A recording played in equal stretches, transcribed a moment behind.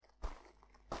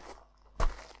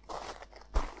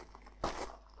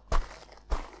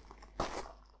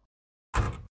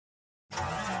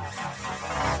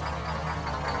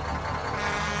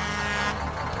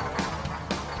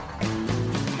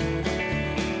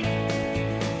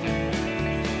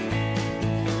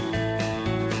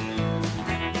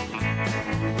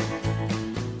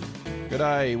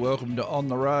G'day, welcome to On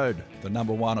the Road, the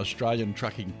number one Australian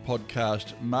trucking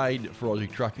podcast made for Aussie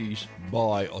truckies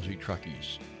by Aussie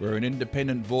truckies. We're an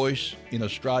independent voice in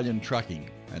Australian trucking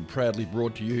and proudly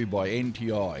brought to you by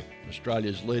NTI,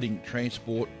 Australia's leading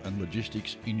transport and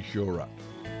logistics insurer.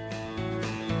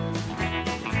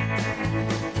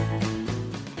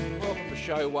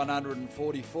 Show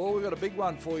 144. We've got a big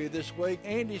one for you this week.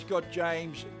 Andy's got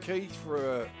James Keith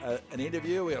for an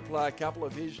interview. We'll play a couple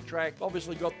of his tracks.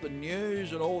 Obviously got the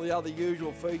news and all the other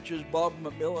usual features. Bob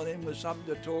Mcmillan in with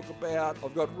something to talk about.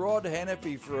 I've got Rod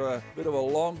Hannifey for a bit of a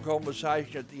long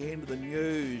conversation at the end of the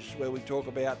news where we talk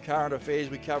about current affairs.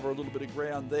 We cover a little bit of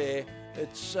ground there.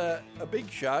 It's a big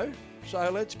show, so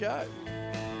let's go.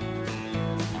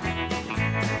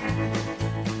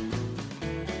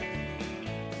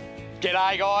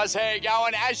 G'day guys, how you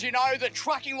going? As you know, the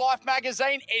Trucking Life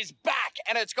magazine is back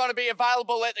and it's going to be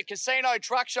available at the Casino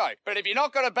Truck Show. But if you're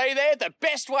not going to be there, the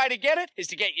best way to get it is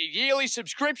to get your yearly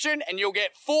subscription and you'll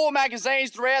get 4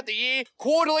 magazines throughout the year,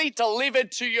 quarterly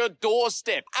delivered to your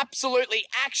doorstep. Absolutely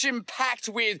action-packed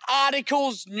with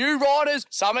articles, new riders,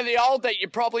 some of the old that you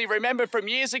probably remember from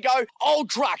years ago,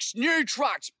 old trucks, new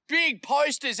trucks, big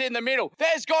posters in the middle.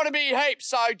 There's got to be heaps.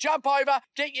 So jump over,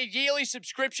 get your yearly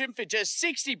subscription for just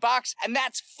 $60 and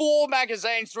that's 4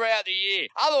 magazines throughout the year.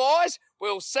 Otherwise,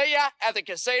 we'll see ya at the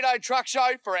Casino Truck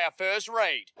Show for our first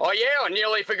read. Oh yeah, I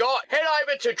nearly forgot. Head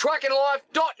over to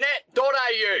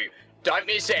truckinglife.net.au. Don't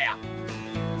miss out.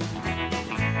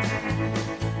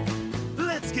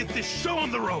 Let's get this show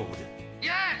on the road.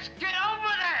 Yes, get over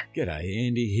there! G'day,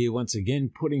 Andy here once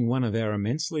again, putting one of our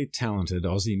immensely talented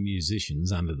Aussie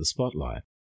musicians under the spotlight.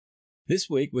 This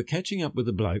week we're catching up with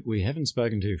a bloke we haven't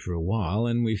spoken to for a while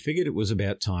and we figured it was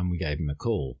about time we gave him a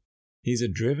call. He's a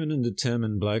driven and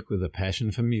determined bloke with a passion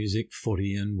for music,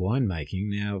 footy and winemaking.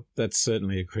 Now, that's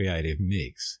certainly a creative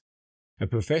mix. A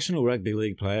professional rugby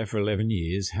league player for 11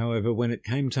 years, however, when it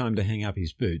came time to hang up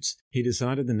his boots, he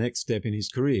decided the next step in his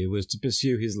career was to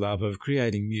pursue his love of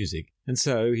creating music, and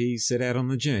so he set out on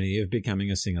the journey of becoming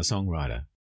a singer-songwriter.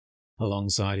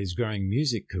 Alongside his growing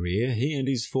music career, he and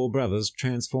his 4 brothers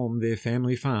transformed their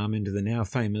family farm into the now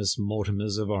famous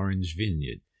Mortimers of Orange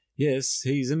Vineyard. Yes,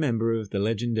 he's a member of the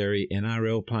legendary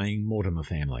NRL-playing Mortimer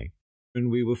family.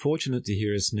 And we were fortunate to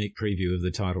hear a sneak preview of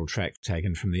the title track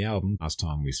taken from the album last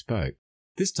time we spoke.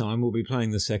 This time we'll be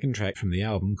playing the second track from the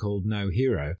album called No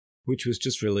Hero, which was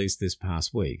just released this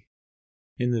past week.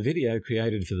 In the video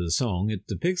created for the song, it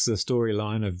depicts the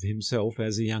storyline of himself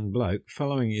as a young bloke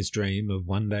following his dream of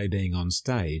one day being on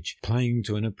stage, playing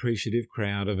to an appreciative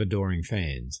crowd of adoring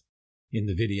fans. In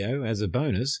the video, as a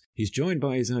bonus, he's joined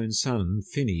by his own son,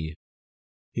 Finney.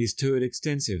 He's toured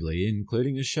extensively,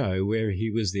 including a show where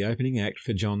he was the opening act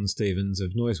for John Stevens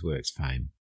of Noiseworks fame.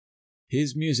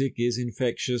 His music is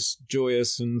infectious,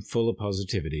 joyous and full of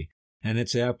positivity, and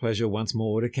it's our pleasure once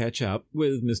more to catch up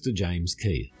with Mr. James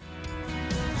Keith.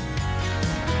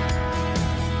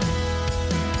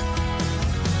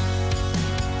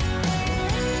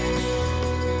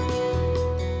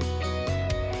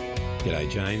 G'day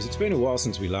James, it's been a while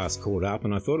since we last caught up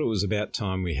and I thought it was about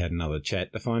time we had another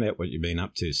chat to find out what you've been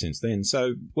up to since then,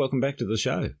 so welcome back to the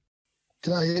show.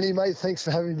 G'day Andy, mate, thanks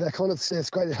for having me back on. It's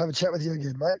great to have a chat with you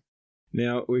again, mate.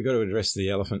 Now, we've got to address the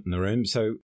elephant in the room,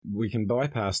 so we can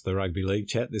bypass the rugby league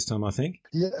chat this time, I think.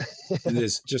 Yeah.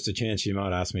 There's just a chance you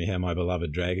might ask me how my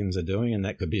beloved Dragons are doing, and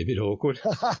that could be a bit awkward.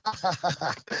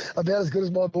 About as good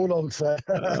as my Bulldogs, so.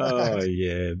 Oh,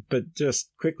 yeah. But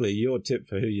just quickly, your tip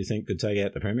for who you think could take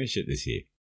out the premiership this year?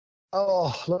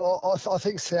 Oh, look, I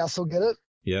think South will get it.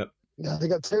 Yep. You know, they've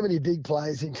got too many big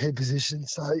players in key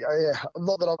positions, so yeah,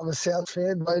 not that I'm a South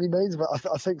fan by any means, but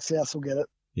I think South will get it.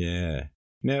 Yeah.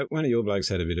 Now, one of your blokes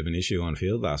had a bit of an issue on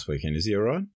field last weekend. Is he all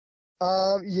right?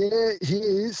 Yeah, he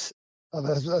is.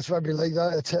 That's rugby league, though.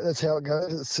 That's how it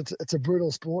goes. It's a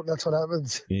brutal sport, and that's what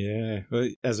happens. Yeah. Well,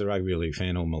 as a rugby league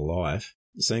fan all my life,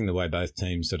 seeing the way both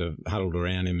teams sort of huddled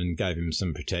around him and gave him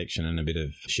some protection and a bit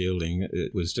of shielding,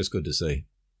 it was just good to see.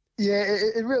 Yeah,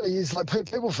 it really is. Like,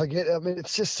 people forget. I mean,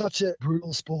 it's just such a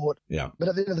brutal sport. Yeah. But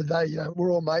at the end of the day, you know,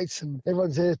 we're all mates and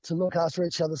everyone's there to look after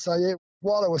each other. So, yeah,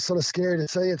 while it was sort of scary to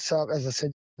see, it's, as I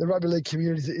said, the rugby league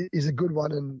community is a good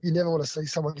one and you never want to see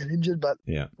someone get injured, but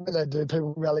yeah, when they do,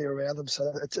 people rally around them.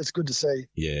 So it's good to see.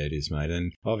 Yeah, it is, mate.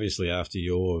 And obviously after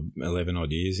your 11-odd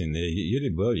years in there, you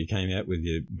did well. You came out with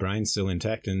your brain still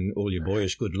intact and all your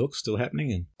boyish good looks still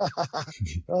happening. And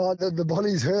oh, the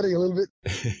body's hurting a little bit.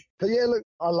 But yeah, look,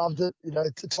 I loved it. You know,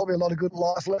 it taught me a lot of good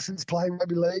life lessons playing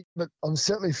rugby league, but I'm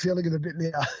certainly feeling it a bit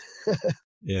now.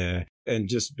 Yeah. And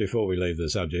just before we leave the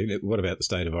subject, what about the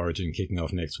State of Origin kicking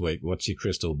off next week? What's your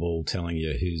crystal ball telling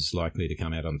you who's likely to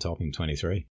come out on top in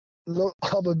 23? Look,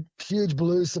 I'm a huge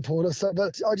Blues supporter,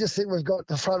 but I just think we've got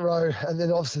the front row and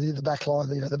then obviously the back line,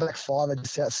 the back five are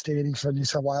just outstanding for New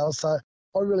South Wales. So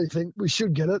I really think we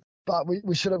should get it, but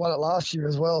we should have won it last year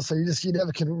as well. So you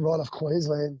never can write off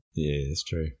Queensland. Yeah, that's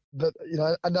true. But,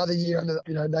 another year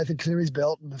under, Nathan Cleary's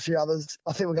belt and a few others,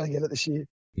 I think we're going to get it this year.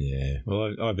 Yeah,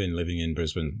 well, I've been living in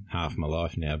Brisbane half my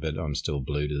life now, but I'm still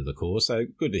blue to the core, so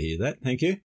good to hear that. Thank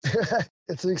you.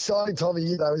 It's an exciting time of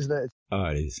year, though, isn't it? Oh,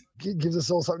 it is. It gives us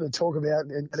all something to talk about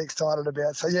and get excited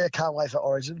about. So, yeah, can't wait for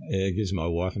Origin. Yeah, it gives my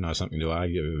wife and I something to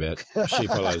argue about. She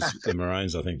follows the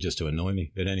Maroons, I think, just to annoy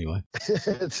me. But anyway.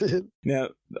 That's it. Now,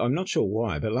 I'm not sure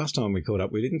why, but last time we caught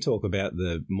up, we didn't talk about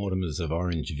the Mortimers of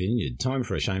Orange Vineyard. Time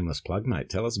for a shameless plug, mate.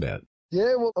 Tell us about it.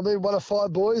 Yeah, well, one of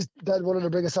 5 boys. Dad wanted to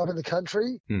bring us up in the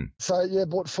country. So,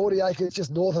 bought 40 acres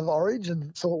just north of Orange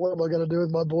and thought, what am I going to do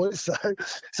with my boys? So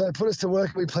put us to work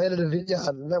and we planted a vineyard,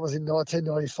 and that was in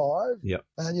 1995. Yep.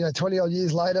 And, 20-odd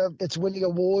years later, it's winning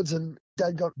awards, and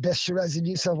Dad got Best Shiraz in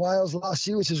New South Wales last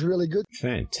year, which is really good.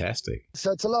 Fantastic.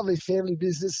 So it's a lovely family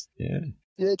business. Yeah.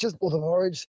 Yeah, just north of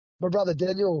Orange. My brother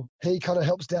Daniel, he kind of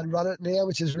helps Dad run it now,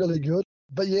 which is really good.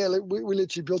 But yeah, we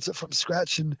literally built it from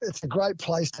scratch, and it's a great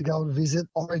place to go and visit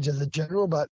Orange as a general.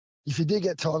 But if you did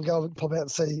get time, go and pop out and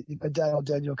see Dale or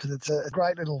Daniel, because it's a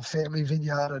great little family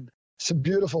vineyard and some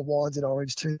beautiful wines in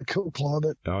Orange too. Cool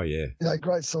climate. Oh, yeah.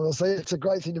 Great soil. So it's a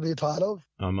great thing to be a part of.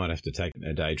 I might have to take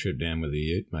a day trip down with the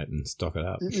ute, mate, and stock it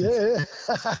up. Yeah.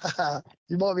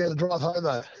 You might be able to drive home,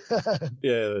 though.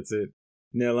 Yeah, that's it.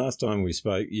 Now, last time we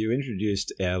spoke, you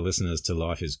introduced our listeners to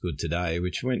Life is Good Today,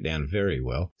 which went down very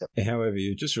well. Yep. However,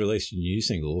 you've just released a new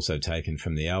single also taken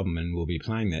from the album, and we'll be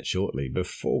playing that shortly.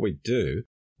 Before we do,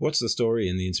 what's the story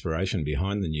and the inspiration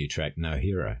behind the new track, No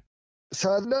Hero?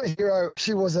 So, No Hero,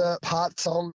 she was a part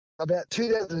song. About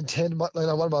 2010, one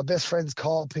of my best friends,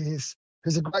 Kyle Pearce,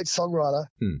 who's a great songwriter,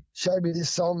 showed me this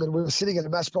song, and we were sitting at a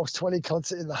Matchbox 20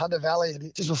 concert in the Hunter Valley,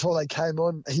 and just before they came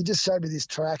on, he just showed me this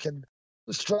track, and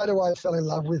straight away I fell in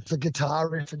love with the guitar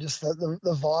riff and just the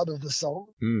vibe of the song.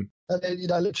 And then,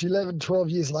 literally 11, 12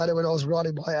 years later when I was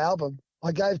writing my album,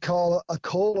 I gave Kyle a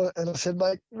call and I said,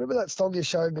 mate, remember that song you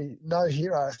showed me, No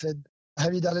Hero? I said,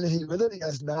 have you done anything with it? He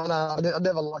goes, no, I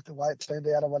never liked the way it turned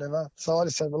out or whatever. So I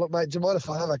just said, well, look, mate, do you mind if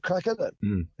I have a crack at it?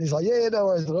 He's like, yeah, no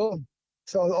worries at all.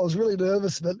 So I was really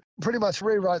nervous, but pretty much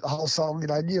rewrote the whole song,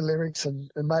 new lyrics and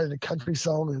made it a country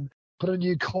song and put a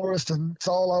new chorus and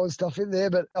solo and stuff in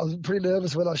there. But I was pretty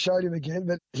nervous when I showed him again,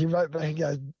 but he wrote back and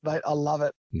goes, mate, I love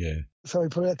it. Yeah. So we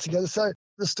put it together. So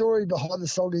the story behind the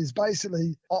song is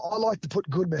basically I like to put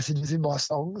good messages in my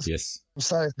songs. Yes.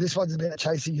 So this one's about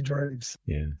chasing your dreams.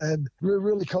 Yeah. And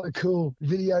really kind of cool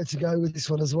video to go with this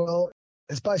one as well.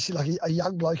 It's basically like a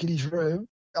young bloke in his room.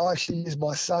 I actually use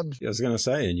my son. I was going to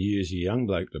say, and you use your young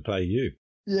bloke to play you.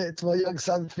 Yeah, it's my young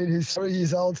son, Finn, who's 3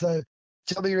 years old. So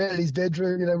jumping around in his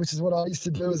bedroom, which is what I used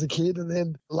to do as a kid. And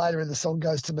then later in the song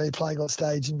goes to me playing on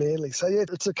stage in Manly. So, yeah,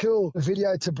 it's a cool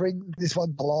video to bring this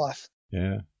one to life.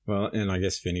 Yeah. Well, and I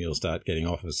guess Finny will start getting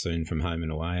offers soon from Home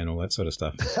and Away and all that sort of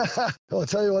stuff. I'll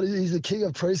tell you what, he's the king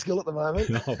of preschool at the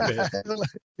moment. I'll bet.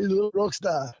 He's a little rock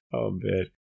star. I'll bet.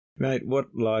 Mate,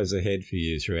 what lies ahead for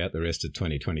you throughout the rest of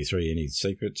 2023? Any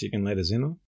secrets you can let us in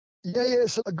on? Yeah.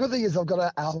 So the good thing is I've got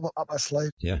an album up my sleeve.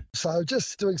 Yeah. So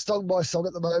just doing song by song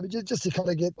at the moment, just to kind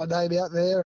of get my name out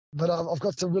there. But I've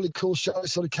got some really cool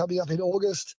shows sort of coming up in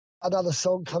August. Another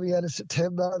song coming out in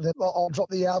September. Then I'll drop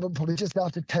the album probably just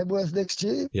after Tamworth next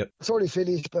year. Yep. It's already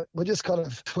finished, but we're just kind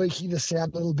of tweaking the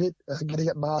sound a little bit and getting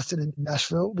it mastered in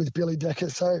Nashville with Billy Decker.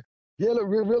 So, yeah, look,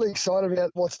 we're really excited about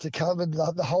what's to come, and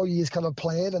the whole year's kind of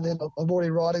planned. And then I'm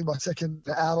already writing my second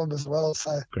album as well.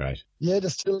 So, great. Yeah,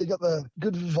 just really got the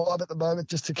good vibe at the moment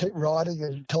just to keep writing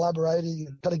and collaborating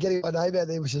and kind of getting my name out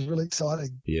there, which is really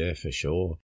exciting. Yeah, for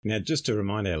sure. Now, just to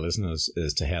remind our listeners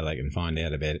as to how they can find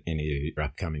out about any of your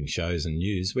upcoming shows and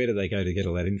news, where do they go to get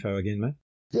all that info again, mate?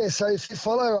 Yeah, so if you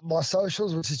follow my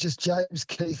socials, which is just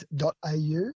jameskeith.au,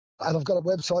 and I've got a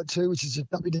website too, which is just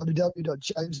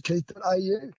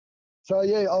www.jameskeith.au. So,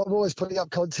 yeah, I'm always putting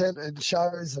up content and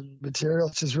shows and material,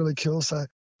 which is really cool. So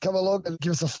come along and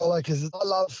give us a follow, because I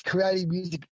love creating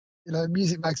music.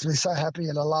 Music makes me so happy,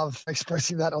 and I love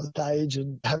expressing that on stage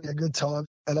and having a good time.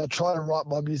 And I try to write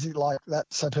my music like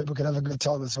that so people can have a good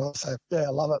time as well. So, yeah, I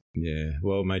love it. Yeah.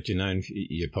 Well, mate, you're known for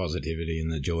your positivity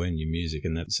and the joy in your music,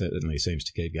 and that certainly seems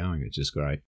to keep going, which is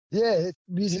great. Yeah,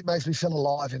 music makes me feel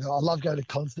alive. I love going to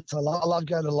concerts. I love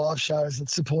going to live shows and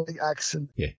supporting acts and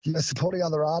supporting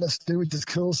other artists too, which is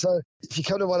cool. So if you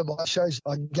come to one of my shows,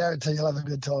 I guarantee you'll have a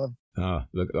good time. Oh,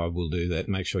 look, I will do that.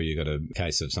 Make sure you got a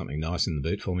case of something nice in the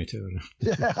boot for me too.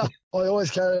 Yeah, I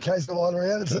always carry a case of wine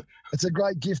around. It's a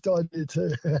great gift idea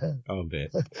too. I'll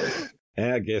bet.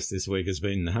 Our guest this week has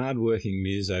been hard-working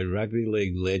muso, rugby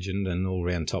league legend and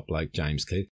all-round top bloke James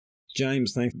Keith.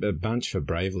 James, thanks a bunch for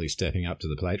bravely stepping up to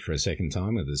the plate for a second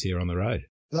time with us here on the road.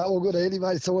 No, all good, Andy,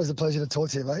 mate. It's always a pleasure to talk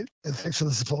to you, mate. And thanks for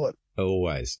the support.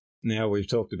 Always. Now we've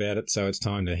talked about it, so it's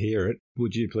time to hear it.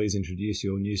 Would you please introduce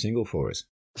your new single for us?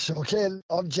 Sure can.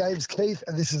 I'm James Keith,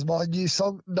 and this is my new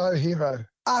song, No Hero.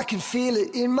 I can feel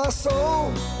it in my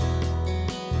soul.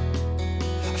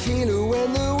 I feel it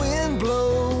when the wind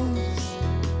blows.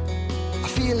 I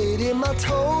feel it in my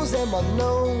toes and my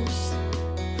nose.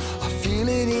 I feel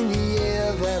it in the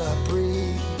air that I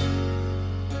breathe.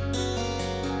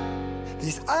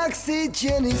 This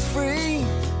oxygen is free,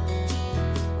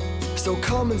 so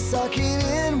come and suck it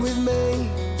in with me.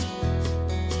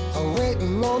 I'm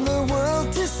waiting on the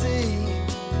world to see,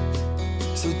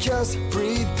 so just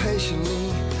breathe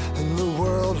patiently and the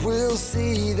world will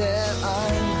see that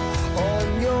I'm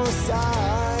on your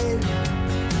side.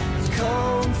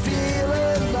 Come feel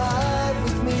alive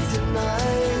with me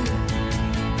tonight.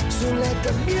 So let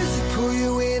the music pull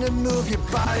you in and move your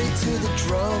body to the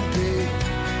drum beat.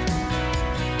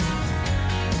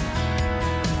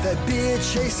 That beer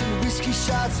chasing whiskey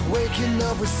shots, waking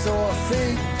up with sore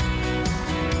feet.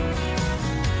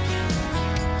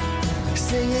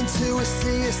 Singing to a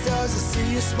sea of stars, I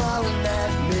see you smiling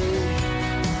at me.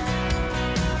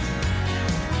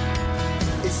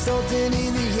 It's something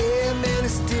in the air, man,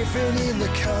 it's different in the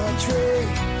country.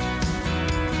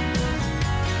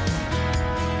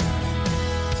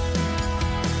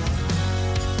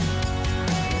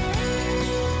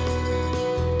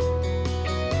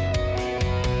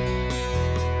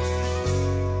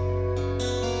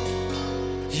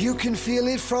 You can feel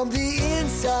it from the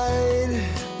inside.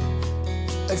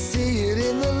 I see it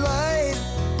in the light.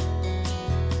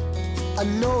 I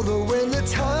know that when the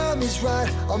time is right,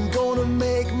 I'm gonna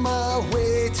make my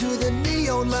way to the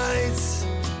neon lights.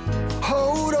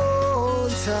 Hold on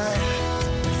tight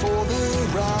for the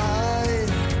ride.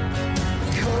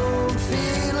 Come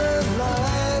feel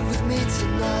alive with me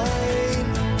tonight.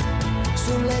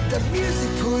 So let the music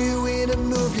pull you in and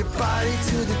move your body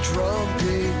to the drum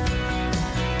beat.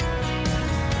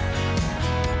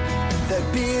 That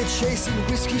beer chasing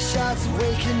whiskey shots,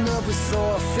 waking up with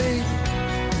sore feet.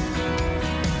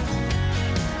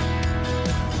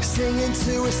 Singing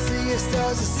to a sea of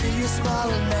stars, I see you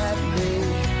smiling at me.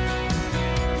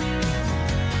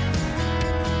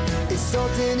 It's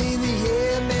something in the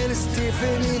air, man, it's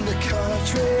different in the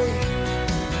country.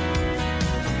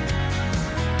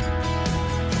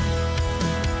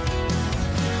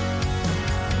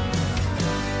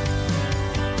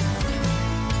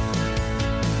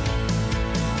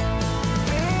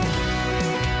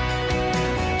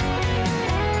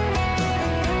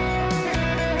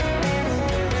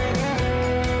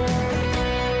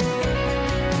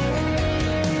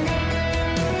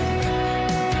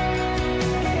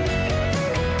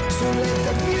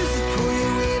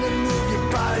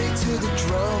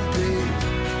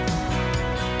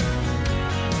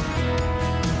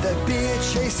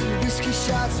 Chasing whiskey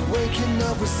shots, waking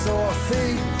up with sore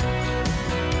feet.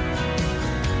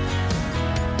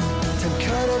 10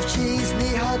 cut-off jeans,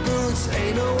 knee-high boots,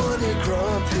 ain't no one here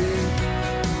grumpy.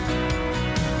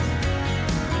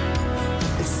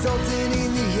 It's something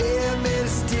in the air, man,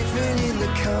 it's different in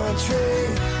the country.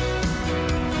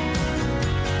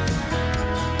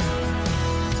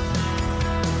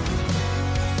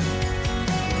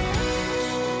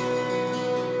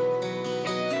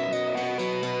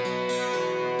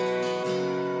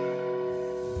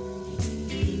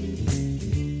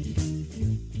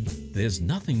 There's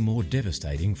nothing more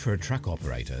devastating for a truck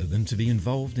operator than to be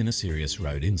involved in a serious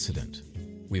road incident.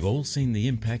 We've all seen the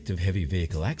impact of heavy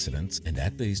vehicle accidents, and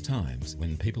at these times,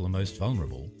 when people are most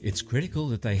vulnerable, it's critical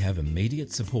that they have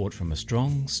immediate support from a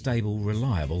strong, stable,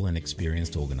 reliable and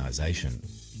experienced organisation.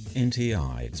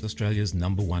 NTI is Australia's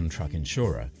 #1 truck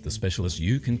insurer, the specialist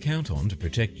you can count on to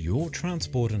protect your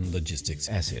transport and logistics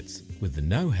assets, with the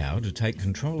know-how to take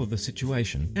control of the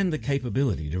situation and the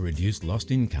capability to reduce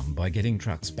lost income by getting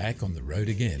trucks back on the road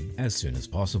again as soon as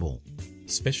possible.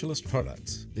 Specialist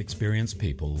products, experienced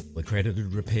people,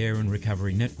 accredited repair and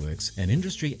recovery networks, and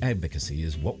industry advocacy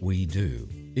is what we do.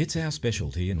 It's our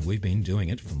specialty and we've been doing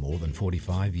it for more than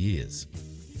 45 years.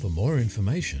 For more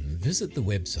information, visit the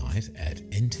website at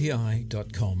nti.com.au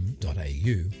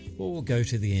or go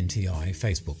to the NTI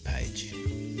Facebook page.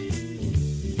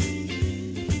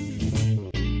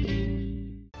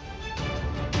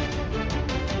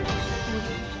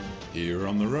 Here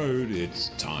on the road, it's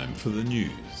time for the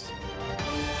news.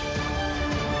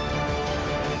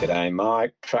 G'day,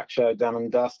 Mike. Truck show done and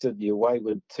dusted. Your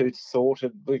wayward tooth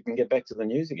sorted. We can get back to the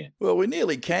news again. Well, we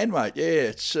nearly can, mate.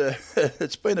 Yeah,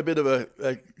 it's been a bit of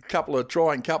a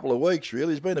trying couple of weeks,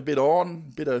 really. It's been a bit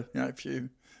on, a few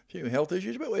health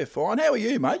issues, but we're fine. How are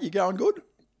you, mate? You going good?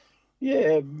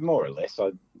 Yeah, more or less.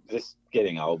 This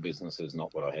getting old business is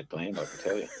not what I had planned, I can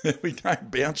tell you. We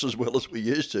don't bounce as well as we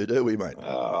used to, do we, mate?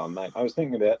 Oh, mate, I was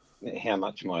thinking about how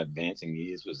much my advancing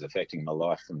years was affecting my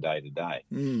life from day to day.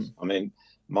 I mean,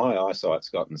 my eyesight's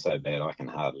gotten so bad I can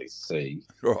hardly see.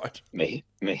 Right. My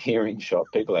hearing shot,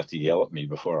 people have to yell at me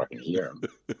before I can hear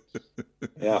them.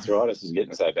 The arthritis is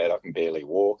getting so bad I can barely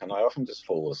walk, and I often just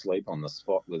fall asleep on the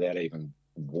spot without even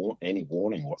any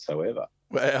warning whatsoever.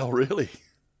 Wow, really?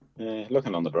 Yeah,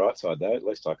 looking on the bright side, though, at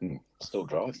least I can still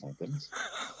drive, thank goodness.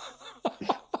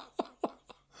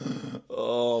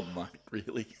 Oh, mate,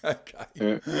 really?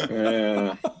 Okay.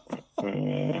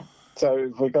 So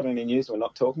have we got any news we're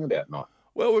not talking about, Mike?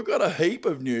 Well, we've got a heap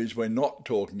of news we're not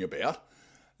talking about.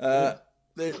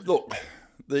 Look,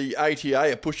 the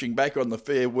ATA are pushing back on the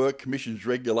Fair Work Commission's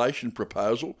regulation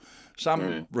proposal.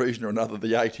 Some reason or another,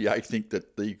 the ATA think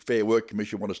that the Fair Work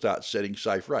Commission want to start setting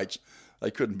safe rates. They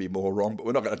couldn't be more wrong, but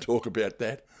we're not going to talk about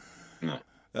that. No.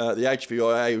 The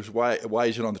HVIA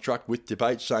weighs in on the truck with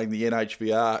debate, saying the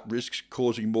NHVR risks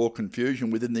causing more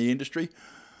confusion within the industry.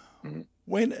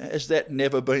 When has that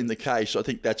never been the case? I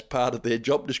think that's part of their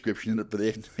job description for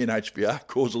the NHVR,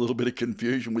 cause a little bit of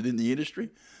confusion within the industry.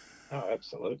 Oh,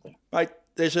 absolutely. Mate,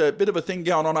 there's a bit of a thing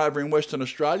going on over in Western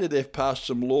Australia. They've passed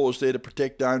some laws there to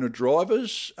protect owner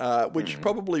drivers, which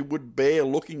probably would bear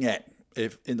looking at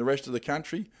if in the rest of the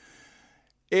country.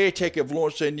 AirTech have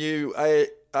launched their new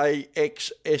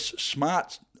AXS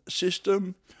Smart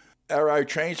system. Arrow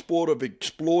Transport have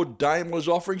explored Daimler's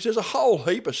offerings. There's a whole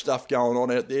heap of stuff going on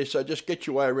out there, so just get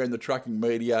your way around the trucking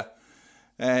media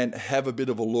and have a bit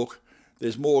of a look.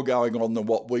 There's more going on than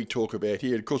what we talk about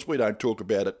here. Of course, we don't talk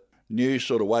about it news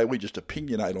sort of way. We just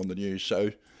opinionate on the news,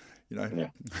 so,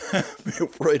 feel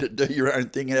free to do your own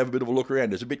thing and have a bit of a look around.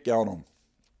 There's a bit going on.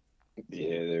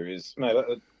 Yeah, there is. Mate,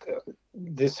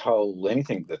 this whole,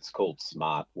 anything that's called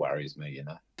smart worries me,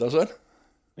 Does it?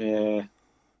 Yeah.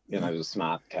 The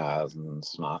smart cars and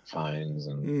smartphones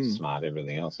and smart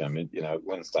everything else. I mean,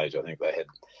 one stage I think they had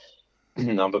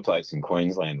number plates in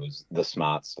Queensland was the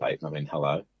smart state. I mean,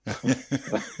 hello.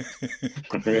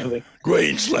 Really?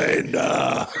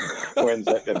 Queenslander! When's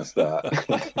that going to start?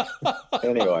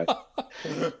 Anyway,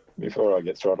 before I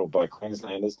get throttled by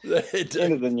Queenslanders,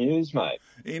 into the news, mate.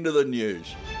 Into the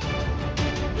news.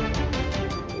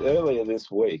 Earlier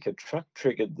this week, a truck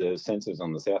triggered the sensors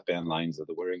on the southbound lanes of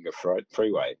the Warringah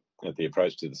Freeway at the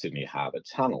approach to the Sydney Harbour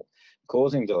Tunnel,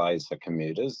 causing delays for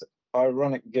commuters.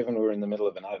 Ironic, given we're in the middle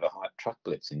of an overhyped truck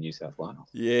blitz in New South Wales.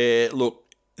 Yeah,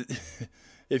 look,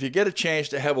 if you get a chance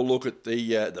to have a look at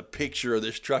the picture of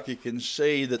this truck, you can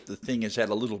see that the thing has had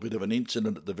a little bit of an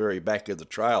incident at the very back of the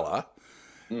trailer.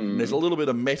 And there's a little bit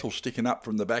of metal sticking up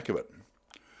from the back of it.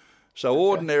 So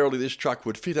ordinarily this truck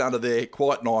would fit under there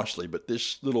quite nicely, but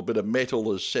this little bit of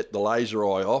metal has set the laser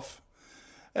eye off,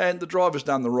 and the driver's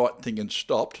done the right thing and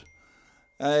stopped.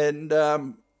 And,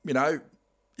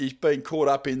 he's been caught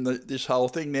up in this whole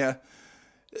thing. Now,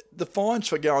 the fines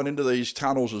for going into these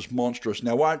tunnels is monstrous.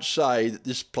 Now, I won't say that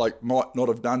this bloke might not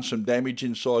have done some damage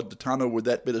inside the tunnel with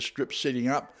that bit of strip sitting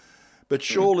up, but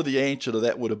surely the answer to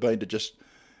that would have been to just,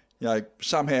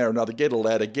 somehow or another get a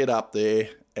ladder, get up there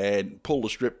and pull the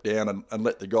strip down and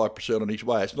let the guy proceed on his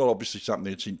way. It's not obviously something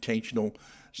that's intentional.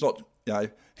 It's not,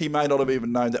 he may not have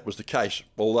even known that was the case,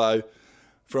 although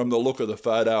from the look of the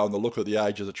photo and the look of the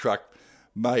age of the truck,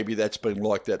 maybe that's been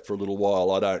like that for a little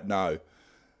while. I don't know.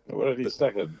 What if he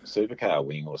stuck a supercar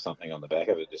wing or something on the back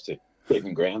of it just to keep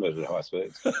him grounded at high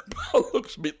speeds? It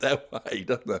looks a bit that way,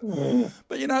 doesn't it? Yeah.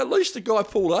 But, at least the guy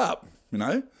pulled up,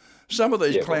 Some of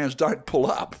these clowns don't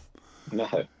pull up. No.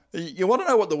 You want to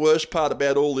know what the worst part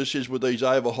about all this is with these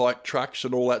overhyped trucks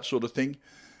and all that sort of thing?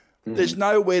 There's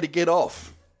nowhere to get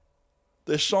off.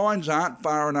 The signs aren't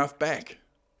far enough back.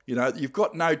 You've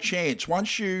got no chance.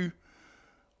 Once you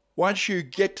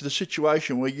get to the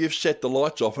situation where you've set the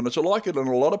lights off, and it's like it in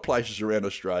a lot of places around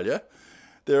Australia,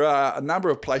 there are a number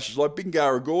of places like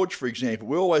Bingara Gorge, for example.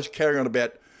 We always carry on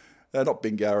about, not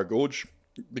Bingara Gorge,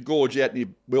 the gorge out near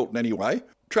Wilton anyway.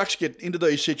 Trucks get into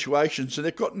these situations and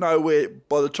they've got nowhere,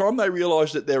 by the time they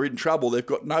realise that they're in trouble, they've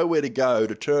got nowhere to go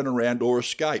to turn around or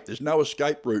escape. There's no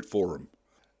escape route for them.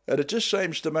 And it just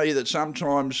seems to me that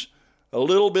sometimes a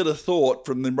little bit of thought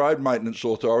from the road maintenance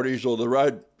authorities or the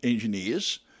road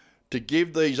engineers to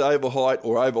give these over-height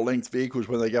or over-length vehicles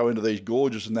when they go into these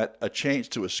gorges and that a chance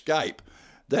to escape,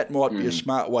 that might be a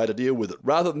smart way to deal with it.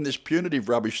 Rather than this punitive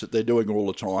rubbish that they're doing all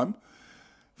the time,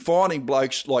 finding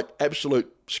blokes like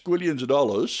absolute squillions of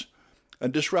dollars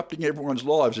and disrupting everyone's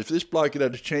lives. If this bloke had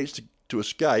a chance to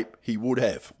escape, he would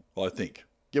have, I think,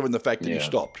 given the fact that he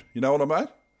stopped. You know what I mean?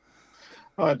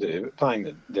 I do. Playing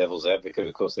the devil's advocate,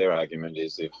 of course, their argument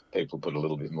is if people put a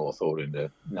little bit more thought into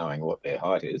knowing what their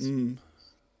height is.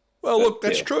 Well, look,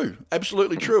 that's true.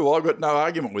 Absolutely true. I've got no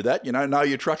argument with that. Know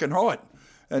your truck and height.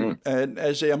 And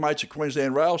as our mates at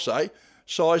Queensland Rail say,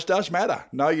 size does matter.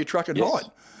 Know your truck and height.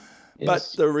 Yes.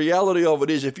 But the reality of it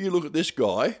is, if you look at this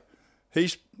guy, he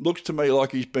looks to me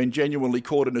like he's been genuinely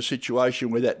caught in a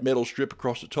situation where that metal strip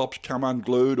across the top's come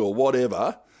unglued or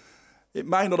whatever. It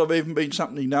may not have even been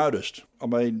something he noticed. I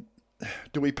mean,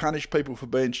 do we punish people for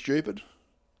being stupid?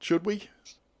 Should we?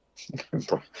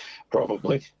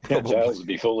 Probably. Our jails would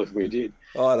be full if we did.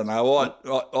 I don't know.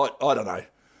 I don't know.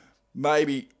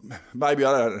 Maybe I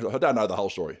don't know the whole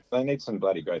story. They need some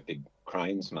bloody great big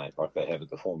cranes, mate, like they have at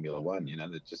the Formula One.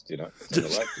 That just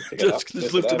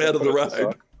just lift them out of the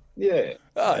road. Yeah.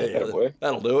 Oh yeah, that'll work.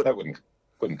 That'll do it. That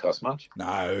wouldn't cost much.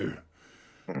 No.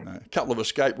 A couple of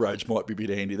escape roads might be a bit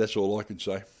handy. That's all I can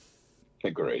say.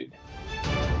 Agreed.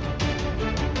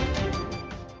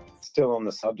 Still on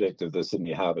the subject of the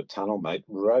Sydney Harbour Tunnel, mate,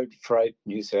 Road Freight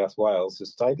New South Wales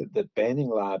has stated that banning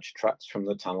large trucks from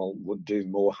the tunnel would do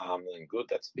more harm than good.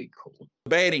 That's a big call.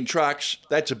 Banning trucks,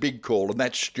 that's a big call, and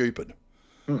that's stupid.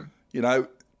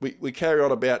 We carry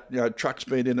on about trucks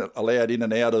being allowed in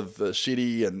and out of the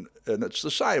city, and it's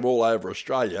the same all over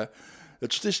Australia.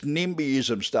 It's this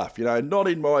NIMBYism stuff, not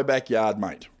in my backyard,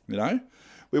 mate.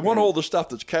 We want all the stuff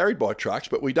that's carried by trucks,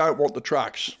 but we don't want the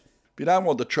trucks. If you don't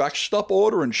want the trucks, stop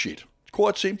ordering shit. It's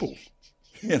quite simple,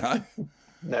 No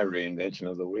reinvention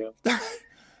of the wheel.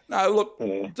 No, look,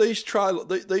 these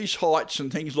heights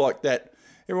and things like that,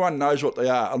 everyone knows what they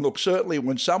are. And look, certainly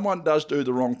when someone does do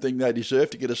the wrong thing, they deserve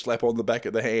to get a slap on the back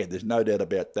of the hand. There's no doubt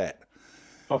about that.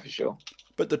 Oh, for sure.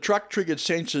 But the truck-triggered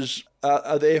sensors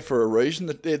are there for a reason.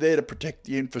 That they're there to protect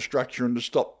the infrastructure and to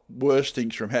stop worse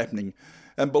things from happening.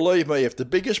 And believe me, if the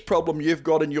biggest problem you've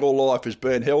got in your life is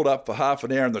being held up for half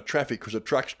an hour in the traffic because a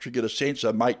truck's triggered a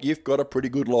sensor, mate, you've got a pretty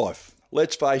good life.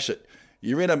 Let's face it,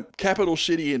 you're in a capital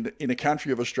city in a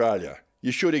country of Australia.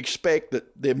 You should expect that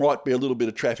there might be a little bit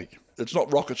of traffic. It's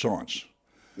not rocket science.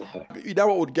 You know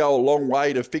what would go a long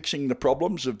way to fixing the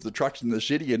problems of the trucks in the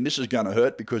city, and this is going to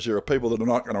hurt because there are people that are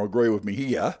not going to agree with me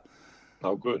here.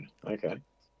 Oh, good. Okay.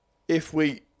 If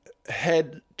we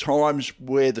had times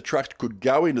where the trucks could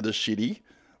go into the city,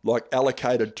 like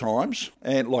allocated times,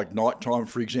 and like night time,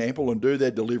 for example, and do their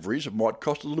deliveries, it might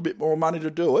cost a little bit more money to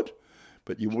do it,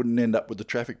 but you wouldn't end up with the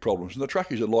traffic problems. And the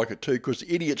truckies would like it too, because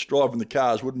the idiots driving the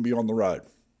cars wouldn't be on the road.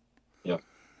 Yeah.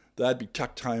 They'd be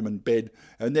tucked home in bed,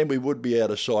 and then we would be out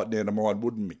of sight and out of mind,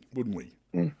 wouldn't we?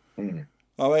 Mm-hmm.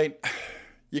 I mean,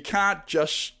 you can't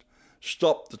just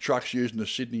stop the trucks using the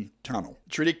Sydney Tunnel.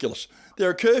 It's ridiculous. There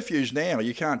are curfews now.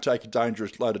 You can't take a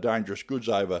load of dangerous goods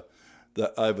over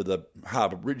the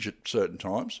Harbour Bridge at certain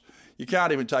times. You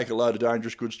can't even take a load of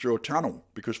dangerous goods through a tunnel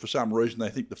because for some reason they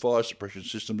think the fire suppression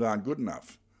systems aren't good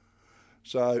enough.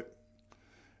 So,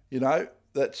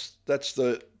 that's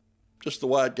just the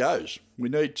way it goes. We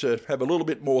need to have a little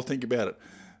bit more think about it.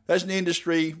 As an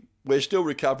industry, we're still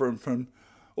recovering from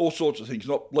all sorts of things,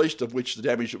 not least of which the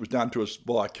damage that was done to us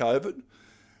by COVID.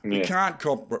 Yeah.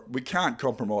 We can't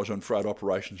compromise on freight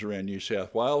operations around New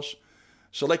South Wales.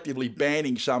 Selectively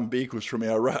banning some vehicles from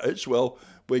our roads, well,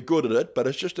 we're good at it, but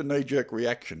it's just a knee-jerk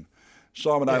reaction.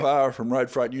 Simon O'Hara from Road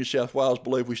Freight New South Wales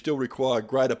believes we still require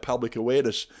greater public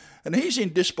awareness. And he's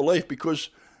in disbelief because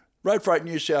Road Freight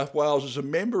New South Wales is a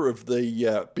member of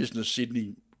the Business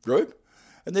Sydney group,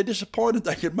 and they're disappointed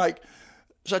they could make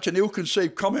such an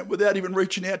ill-conceived comment without even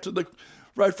reaching out to the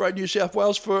Road Freight New South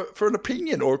Wales for an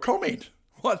opinion or a comment.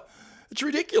 What? It's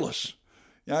ridiculous.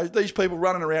 These people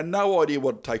running around, no idea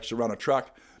what it takes to run a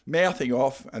truck, mouthing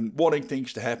off and wanting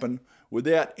things to happen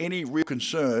without any real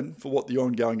concern for what the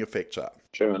ongoing effects are.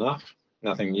 True enough.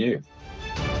 Nothing new.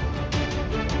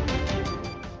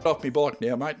 Off my bike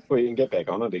now, mate. Well, you can get back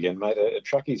on it again, mate. A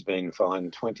truckie's been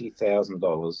fined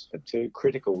 $20,000 for 2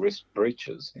 critical risk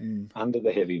breaches under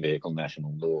the Heavy Vehicle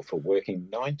National Law for working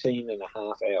 19 and a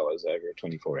half hours over a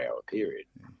 24-hour period.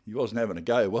 He wasn't having a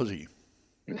go, was he?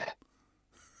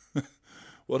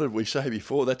 What did we say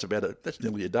before? That's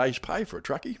nearly a day's pay for a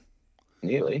truckie.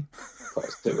 Nearly.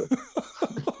 Close to it.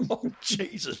 Oh,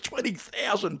 Jesus,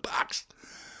 $20,000.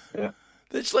 Yeah.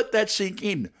 Let's let that sink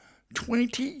in.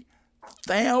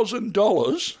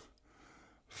 $20,000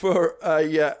 for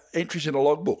entries in a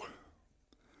logbook.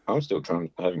 I'm still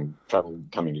having trouble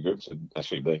coming to grips with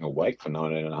actually being awake for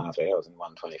 19 and a half hours in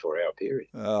one 24-hour period.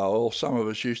 Oh, well, some of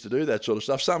us used to do that sort of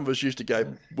stuff. Some of us used to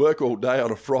go work all day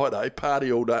on a Friday,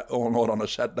 party all night on a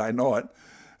Saturday night,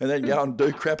 and then go and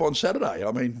do crap on Saturday.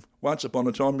 I mean, once upon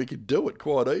a time we could do it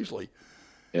quite easily.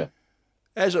 Yeah.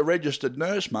 As a registered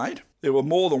nurse, mate, there were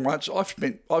more than once. I've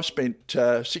spent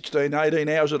 16, 18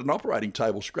 hours at an operating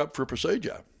table scrubbed for a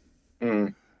procedure.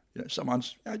 Mm. You know,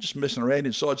 someone's just messing around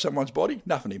inside someone's body,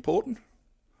 nothing important.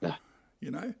 No.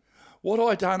 You know, what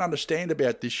I don't understand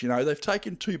about this, they've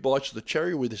taken 2 bites of the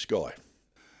cherry with this guy.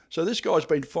 So this guy's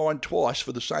been fined twice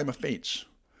for the same offence.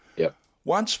 Yep.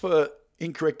 Once for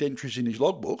incorrect entries in his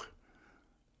logbook,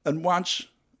 and once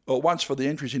for the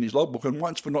entries in his logbook, and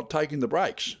once for not taking the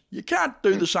breaks. You can't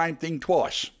do the same thing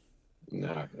twice.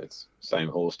 No, it's same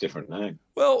horse, different name.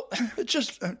 Well, it's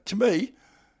just, to me,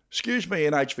 excuse me,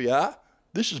 NHVR,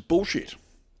 this is bullshit.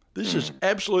 This is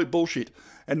absolute bullshit.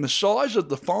 And the size of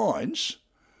the fines,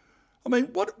 I mean,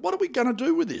 what are we going to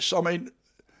do with this? I mean,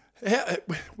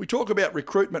 we talk about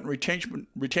recruitment and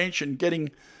retention,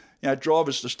 getting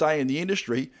drivers to stay in the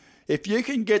industry. If you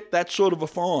can get that sort of a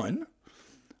fine,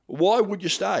 why would you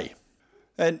stay?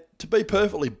 And to be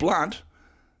perfectly blunt,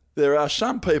 there are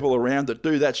some people around that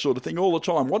do that sort of thing all the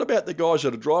time. What about the guys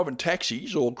that are driving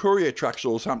taxis or courier trucks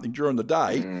or something during the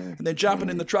day and then jumping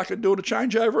in the truck and doing a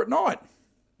changeover at night?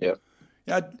 Yep.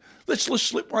 Let's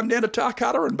slip one down to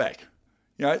Tarcutta and back.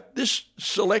 This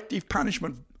selective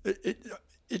punishment,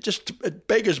 it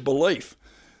beggars belief.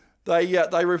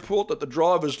 They report that the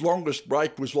driver's longest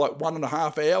break was like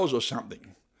 1.5 hours or something.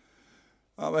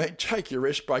 I mean, take your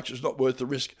rest breaks. It's not worth the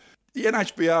risk. The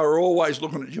NHBR are always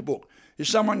looking at your book. Is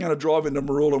someone going to drive into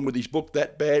Marulan with his book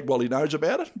that bad while he knows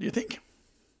about it, do you think?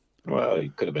 Well, he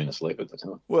could have been asleep at the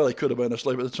time. Well, he could have been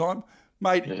asleep at the time.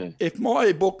 Mate, if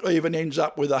my book even ends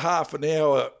up with a half an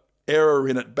hour error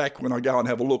in it back when I go and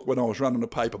have a look when I was running a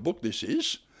paper book, this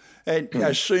is, and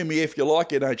sue me if you like,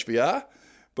 NHBR,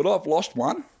 but I've lost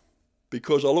one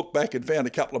because I looked back and found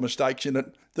a couple of mistakes in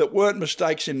it that weren't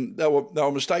mistakes they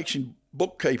were mistakes in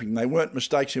bookkeeping. They weren't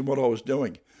mistakes in what I was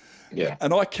doing. Yeah.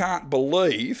 And I can't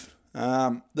believe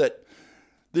that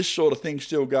this sort of thing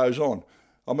still goes on.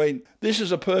 I mean, this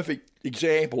is a perfect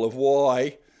example of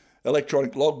why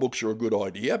electronic logbooks are a good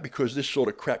idea, because this sort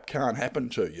of crap can't happen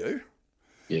to you.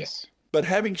 Yes. But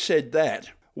having said that,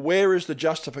 where is the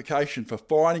justification for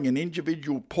fining an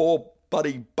individual poor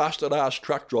buddy busted-ass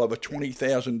truck driver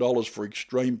 $20,000 for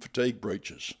extreme fatigue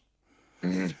breaches?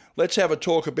 Mm-hmm. Let's have a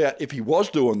talk about, if he was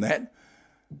doing that,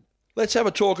 let's have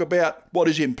a talk about what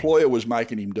his employer was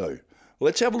making him do.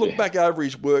 Let's have a look back over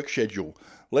his work schedule.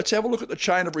 Let's have a look at the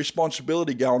chain of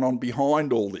responsibility going on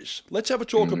behind all this. Let's have a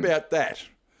talk about that.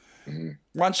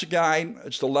 Once again,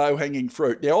 it's the low-hanging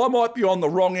fruit. Now, I might be on the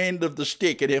wrong end of the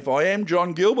stick, and if I am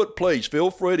John Gilbert, please feel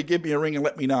free to give me a ring and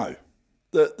let me know.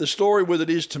 The story with it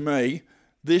is, to me,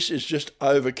 this is just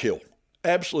overkill.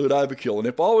 Absolute overkill. And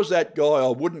if I was that guy, I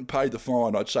wouldn't pay the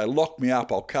fine. I'd say, lock me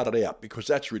up, I'll cut it out, because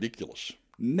that's ridiculous.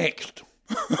 Next.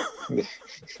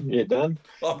 You're done?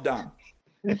 I'm done.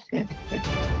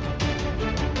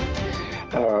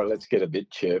 All right, let's get a bit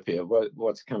chirpier.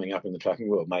 What's coming up in the trucking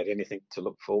world, mate? Anything to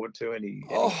look forward to? Any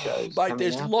shows? Mate,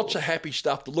 there's lots of happy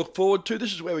stuff to look forward to.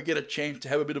 This is where we get a chance to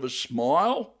have a bit of a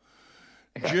smile.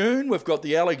 June, we've got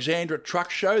the Alexandra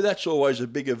Truck Show. That's always a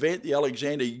big event, the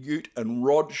Alexander Ute and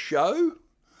Rod Show.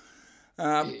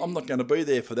 I'm not going to be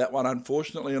there for that one,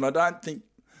 unfortunately, and I don't think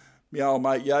my old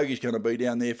mate Yogi's going to be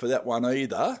down there for that one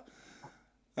either.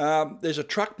 There's a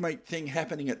truck meet thing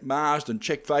happening at Marsden.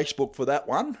 Check Facebook for that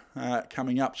one,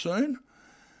 coming up soon.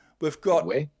 We've got...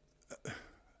 Where?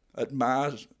 At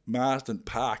Marsden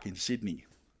Park in Sydney.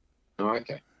 Oh,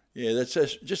 okay. Yeah, that's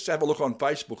just have a look on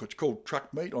Facebook. It's called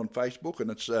Truck Meet on Facebook,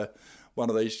 and it's one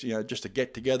of these, just a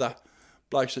get-together.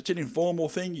 Blokes, it's an informal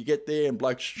thing. You get there and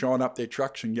blokes shine up their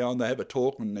trucks and go and they have a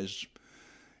talk, and there's,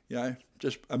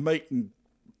 just a meet and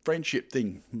friendship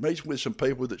thing. Meet with some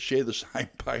people that share the same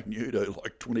pain you do,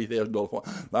 like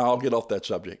 $20,000. No, I'll get off that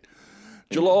subject.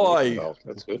 July,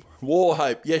 that's good.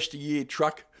 Warhope Yesteryear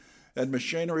Truck and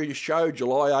Machinery Show,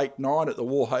 July 8-9 at the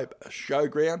Warhope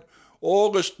Showground.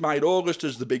 August, mate, August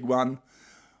is the big one.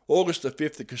 August the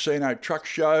 5th, the Casino Truck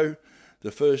Show.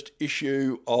 The first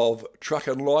issue of Truck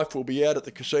and Life will be out at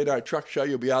the Casino Truck Show.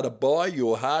 You'll be able to buy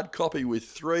your hard copy with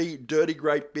 3 dirty,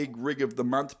 great big Rig of the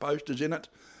Month posters in it.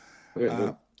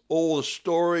 All the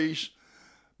stories.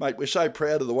 Mate, we're so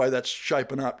proud of the way that's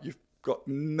shaping up. You've got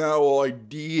no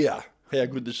idea how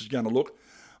good this is going to look.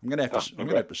 I'm going to have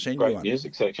to send you one. Great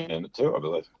music section in it too, I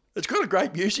believe. It's got a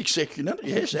great music section in it,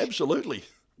 yes, absolutely.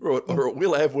 Or it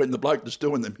will have when the bloke that's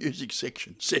doing the music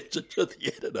section sends it to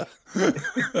the editor.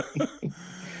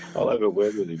 I'll have a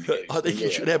word with him. I think you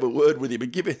should have a word with him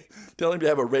and tell him to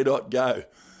have a red hot go.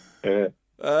 Yeah.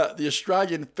 The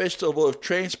Australian Festival of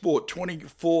Transport,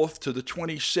 24th to the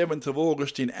 27th of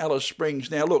August in Alice Springs.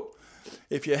 Now, look,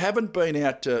 if you haven't been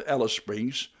out to Alice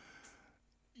Springs,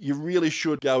 you really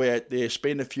should go out there,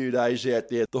 spend a few days out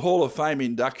there. The Hall of Fame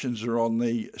inductions are on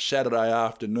the Saturday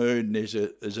afternoon. There's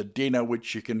a dinner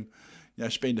which you can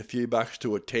spend a few bucks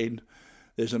to attend.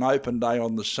 There's an open day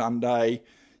on the Sunday.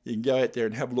 You can go out there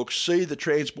and have a look, see the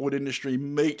transport industry,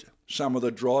 meet some of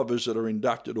the drivers that are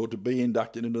inducted or to be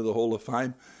inducted into the Hall of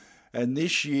Fame. And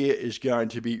this year is going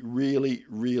to be really,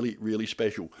 really, really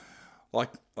special. I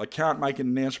can't make an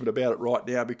announcement about it right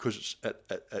now because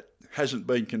it hasn't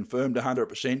been confirmed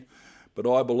 100%, but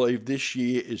I believe this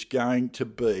year is going to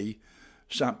be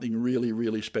something really,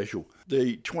 really special.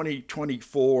 The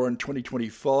 2024 and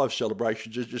 2025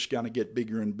 celebrations are just going to get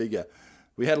bigger and bigger.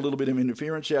 We had a little bit of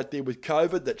interference out there with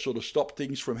COVID that sort of stopped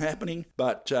things from happening,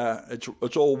 but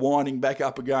it's all winding back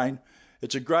up again.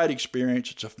 It's a great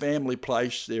experience. It's a family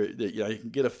place. You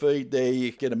can get a feed there,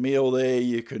 you can get a meal there,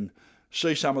 you can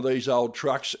see some of these old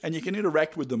trucks, and you can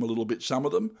interact with them a little bit, some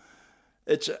of them.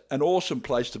 It's an awesome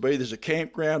place to be. There's a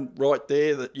campground right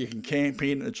there that you can camp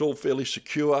in. It's all fairly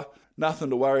secure. Nothing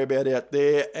to worry about out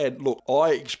there. And look,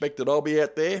 I expect that I'll be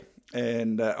out there,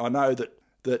 and I know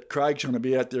that Craig's going to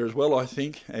be out there as well, I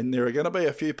think. And there are going to be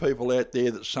a few people out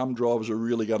there that some drivers are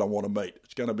really going to want to meet.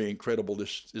 It's going to be incredible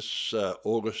this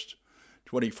August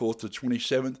 24th to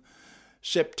 27th.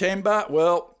 September,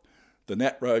 well, the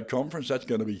Nat Road Conference, that's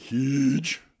going to be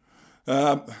huge.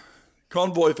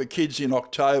 Convoy for Kids in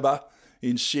October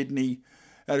in Sydney.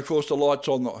 And, of course, the Lights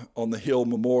on the Hill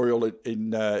Memorial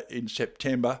in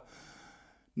September.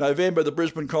 November, the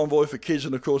Brisbane Convoy for Kids,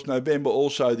 and, of course, November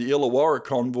also the Illawarra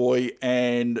Convoy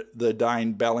and the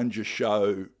Dane Ballinger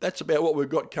Show. That's about what we've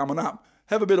got coming up.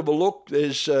 Have a bit of a look.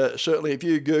 There's certainly, if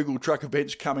you Google truck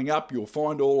events coming up, you'll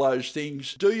find all those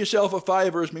things. Do yourself a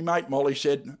favour, as my mate Molly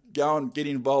said. Go and get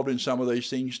involved in some of these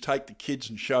things. Take the kids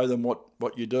and show them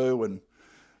what you do and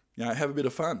have a bit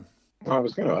of fun. I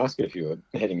was going to ask if you were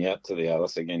heading out to the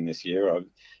Alice again this year.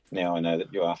 Now I know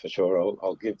that you are for sure.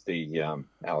 I'll give the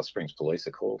Alice Springs Police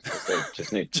a call. They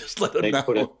just need let them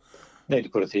know. Need to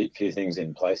put a few things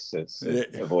in place to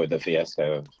avoid the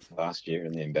fiasco of last year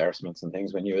and the embarrassments and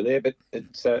things when you were there. But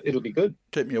it'll be good.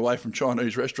 Keep me away from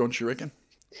Chinese restaurants, you reckon?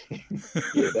 Yeah,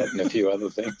 that and a few other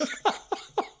things.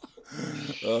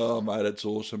 Oh, mate, that's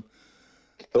awesome.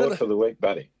 Thought for the week,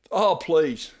 buddy. Oh,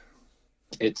 please.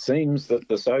 It seems that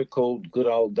the so-called good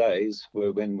old days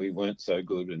were when we weren't so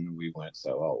good and we weren't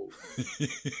so old.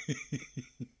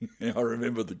 Yeah, I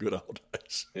remember the good old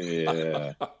days.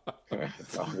 Yeah. I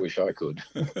wish I could.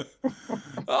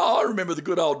 I remember the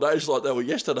good old days like they were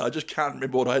yesterday. I just can't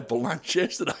remember what I had for lunch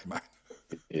yesterday, mate.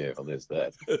 Yeah, well, there's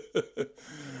that.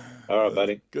 All right,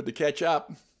 buddy. Good to catch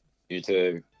up. You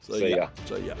too. See ya.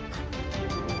 See ya.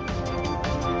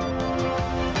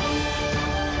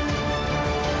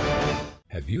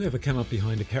 Have you ever come up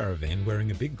behind a caravan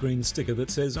wearing a big green sticker that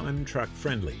says, "I'm truck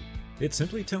friendly"? It's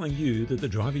simply telling you that the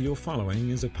driver you're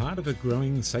following is a part of a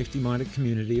growing safety-minded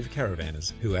community of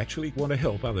caravanners who actually want to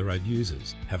help other road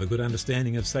users, have a good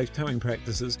understanding of safe towing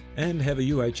practices, and have a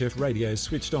UHF radio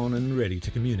switched on and ready to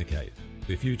communicate.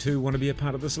 If you too want to be a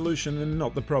part of the solution and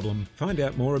not the problem, find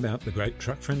out more about the great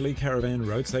Truck-Friendly Caravan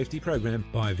Road Safety Program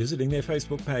by visiting their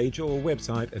Facebook page or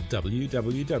website at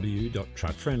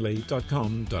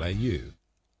www.truckfriendly.com.au.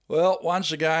 Well,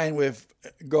 once again, we've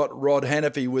got Rod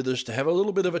Hannifey with us to have a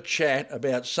little bit of a chat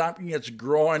about something that's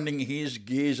grinding his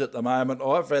gears at the moment.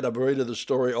 I've had a read of the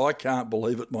story. I can't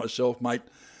believe it myself, mate.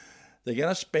 They're going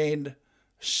to spend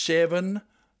 $7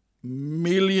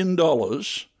 million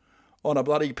on a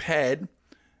bloody pad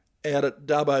out at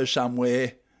Dubbo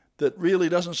somewhere that really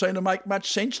doesn't seem to make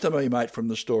much sense to me, mate, from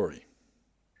the story.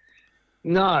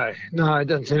 No, it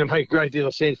doesn't seem to make a great deal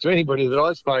of sense to anybody that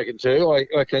I've spoken to.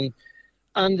 I can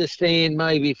understand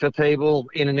maybe for people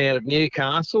in and out of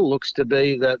Newcastle, looks to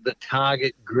be the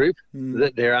target group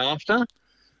that they're after.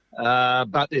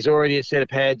 But there's already a set of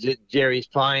pads at Jerry's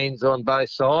Plains on both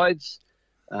sides.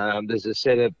 There's a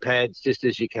set of pads just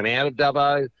as you come out of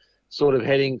Dubbo, sort of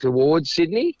heading towards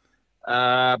Sydney.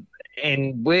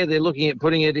 And where they're looking at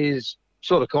putting it is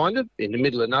sort of kind of in the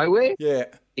middle of nowhere. Yeah.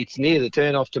 It's near the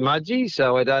turn off to Mudgee,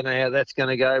 so I don't know how that's going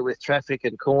to go with traffic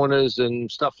and corners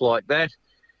and stuff like that.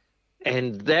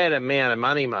 And that amount of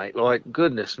money, mate, like,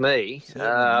 goodness me.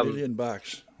 $7 million.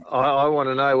 I want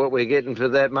to know what we're getting for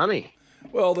that money.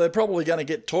 Well, they're probably going to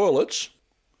get toilets.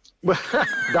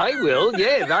 They will,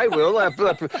 yeah, they will.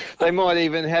 They might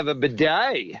even have a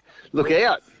bidet. Look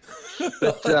out.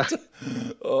 But,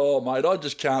 oh, mate, I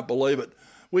just can't believe it.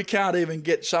 We can't even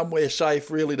get somewhere safe,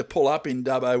 really, to pull up in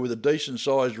Dubbo with a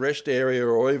decent-sized rest area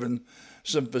or even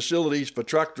some facilities for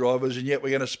truck drivers, and yet we're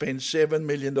going to spend $7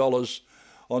 million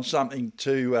on something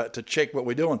to check what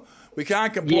we're doing. We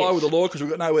can't comply with the law because we've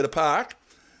got nowhere to park.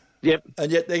 Yep.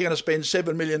 And yet they're going to spend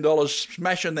 $7 million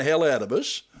smashing the hell out of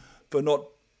us for not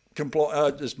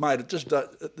comply.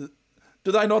 Do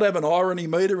they not have an irony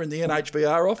meter in the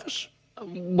NHVR office?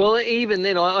 Well, even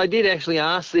then, I did actually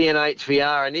ask the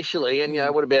NHVR initially, and,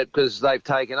 what about, because they've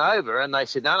taken over, and they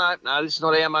said, no, this is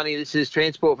not our money, this is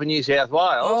Transport for New South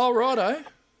Wales. Oh, righto.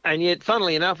 And yet,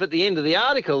 funnily enough, at the end of the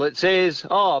article, it says,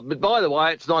 but by the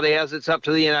way, it's not ours, it's up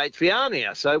to the NHVR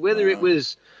now. So whether it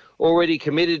was already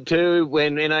committed to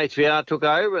when NHVR took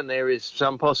over, and there is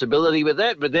some possibility with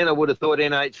that, but then I would have thought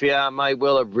NHVR may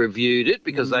well have reviewed it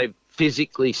because they've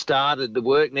physically started the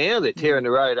work now. They're tearing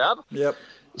the road up. Yep.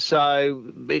 So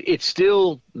it's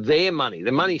still their money.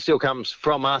 The money still comes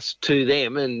from us to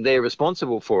them, and they're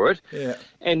responsible for it. Yeah.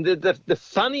 And the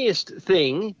funniest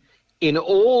thing in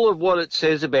all of what it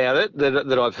says about it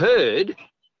that I've heard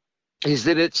is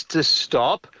that it's to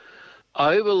stop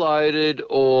overloaded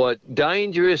or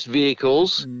dangerous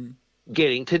vehicles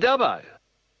getting to Dubbo.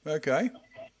 Okay.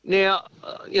 Now,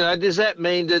 does that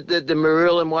mean that the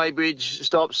Mcmillan Weighbridge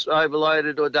stops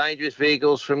overloaded or dangerous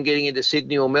vehicles from getting into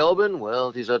Sydney or Melbourne? Well,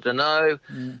 it is, I don't know.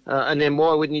 And then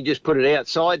why wouldn't you just put it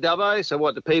outside Dubbo? So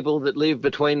what, the people that live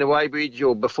between the Weighbridge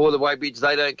or before the Weighbridge,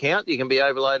 they don't count? You can be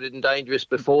overloaded and dangerous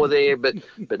before there, but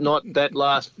not that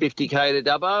last 50K to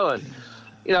Dubbo. And,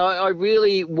 I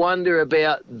really wonder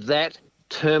about that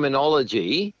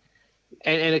terminology.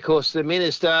 And of course, the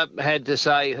minister had to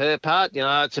say her part.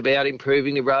 It's about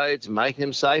improving the roads, making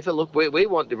them safer. Look, we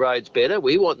want the roads better.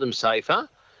 We want them safer.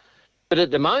 But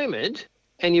at the moment,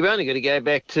 and you've only got to go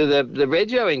back to the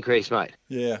rego increase, mate.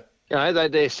 Yeah.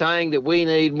 They're saying that we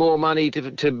need more money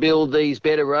to build these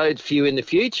better roads for you in the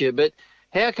future. But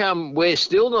how come we're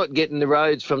still not getting the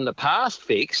roads from the past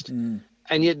fixed?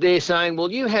 And yet they're saying, well,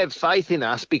 you have faith in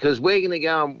us because we're going to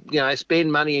go and,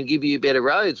 spend money and give you better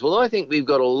roads. Well, I think we've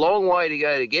got a long way to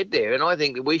go to get there, and I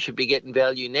think that we should be getting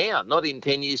value now, not in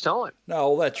 10 years' time.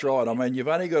 No, well, that's right. I mean, you've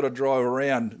only got to drive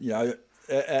around,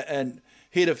 and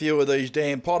hit a few of these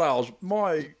damn potholes.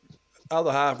 My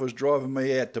other half was driving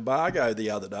me out to Bargo the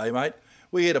other day, mate.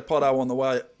 We hit a pothole on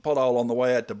the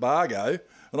way out to Bargo,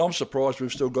 and I'm surprised we've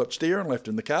still got steering left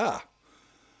in the car.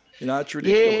 It's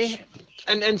ridiculous. Yeah.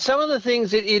 And some of the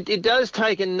things, it does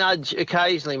take a nudge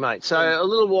occasionally, mate. So a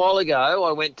little while ago,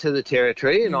 I went to the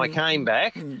Territory and I came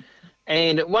back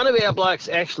and one of our blokes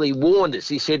actually warned us.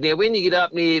 He said, now, when you get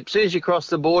up near, as soon as you cross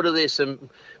the border, there's some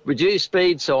reduced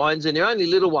speed signs and they're only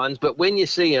little ones, but when you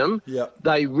see them,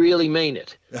 they really mean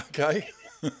it. Okay.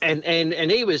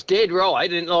 and he was dead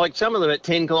right. And, like, some of them at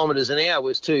 10 kilometres an hour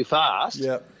was too fast.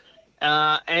 Yep.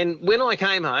 And when I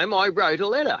came home, I wrote a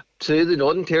letter to the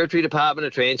Northern Territory Department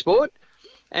of Transport.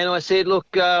 And I said, look,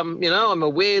 I'm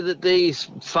aware that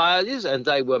these failures, and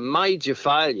they were major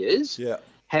failures,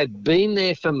 have been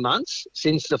there for months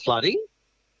since the flooding.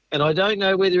 And I don't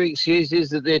know whether the excuse is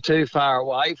that they're too far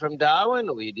away from Darwin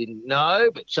or you didn't know,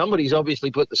 but somebody's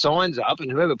obviously put the signs up, and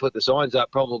whoever put the signs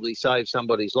up probably saved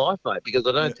somebody's life, mate, because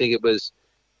I don't think it was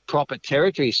proper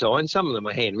Territory signs. Some of them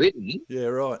are handwritten. Yeah,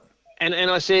 right. And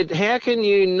I said, how can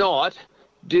you not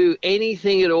do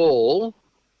anything at all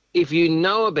if you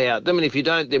know about them? And if you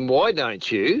don't, then why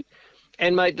don't you?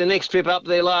 And, mate, the next trip up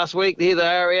there last week, here they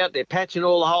are out, they're patching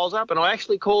all the holes up. And I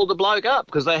actually called the bloke up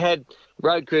because they had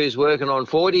road crews working on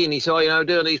 40. And he said,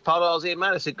 doing these potholes here, mate.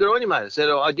 I said, good on you, mate. I said,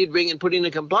 I did ring and put in a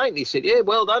complaint. And he said, yeah,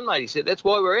 well done, mate. He said, that's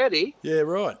why we're out here. Yeah,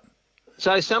 right.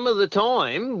 So some of the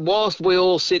time, whilst we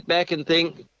all sit back and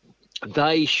think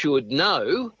they should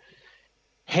know,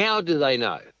 how do they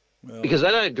know? Well, because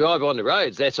they don't drive on the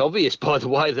roads. That's obvious by the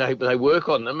way they work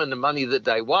on them and the money that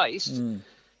they waste.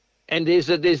 And there's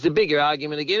the bigger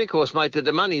argument again, of course, mate, that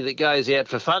the money that goes out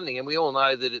for funding, and we all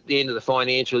know that at the end of the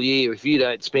financial year, if you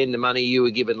don't spend the money you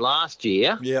were given last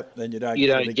year, then you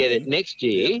don't get it next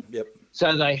year. Yep.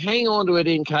 So they hang on to it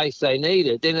in case they need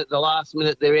it. Then at the last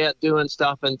minute, they're out doing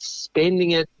stuff and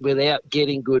spending it without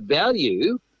getting good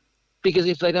value. Because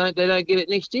if they don't get it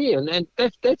next year. And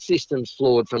that system's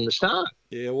flawed from the start.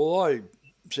 Yeah, well, I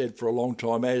said for a long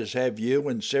time, as have you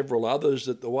and several others,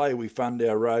 that the way we fund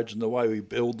our roads and the way we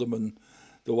build them and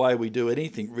the way we do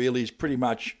anything really is pretty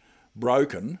much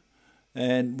broken.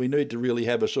 And we need to really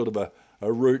have a sort of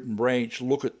a root and branch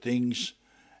look at things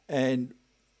and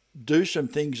do some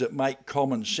things that make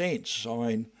common sense. I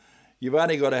mean, you've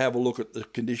only got to have a look at the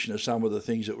condition of some of the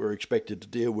things that we're expected to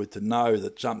deal with to know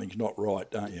that something's not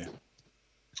right, don't you?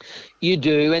 You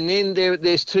do, and then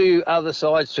there's two other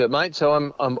sides to it, mate. So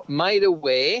I'm made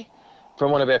aware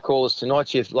from one of our callers to Night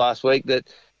Shift last week that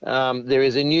there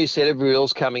is a new set of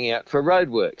rules coming out for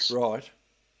roadworks. Right.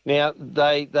 Now,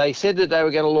 they said that they were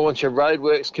going to launch a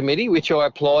roadworks committee, which I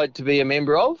applied to be a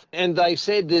member of, and they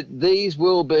said that these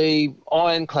will be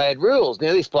ironclad rules.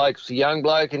 Now, this bloke's a young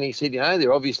bloke, and he said,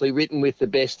 they're obviously written with the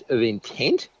best of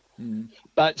intent,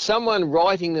 but someone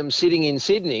writing them sitting in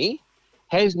Sydney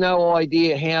has no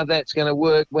idea how that's going to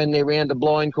work when they're round a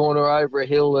blind corner over a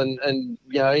hill and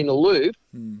in a loop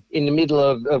in the middle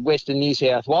of Western New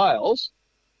South Wales.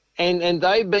 And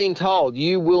they've been told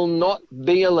you will not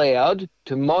be allowed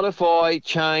to modify,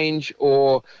 change,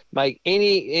 or make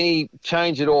any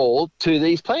change at all to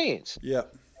these plans. Yeah.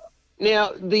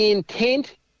 Now, the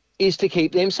intent is to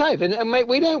keep them safe. And mate,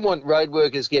 we don't want road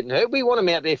workers getting hurt. We want them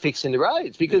out there fixing the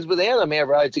roads because without them, our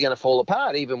roads are going to fall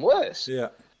apart even worse. Yeah.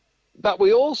 But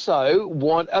we also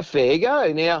want a fair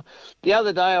go. Now, the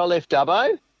other day I left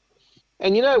Dubbo,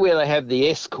 and you know where they have the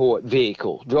escort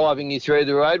vehicle driving you through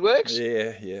the roadworks?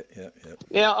 Yeah.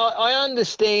 Now, I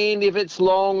understand if it's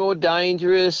long or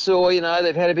dangerous or,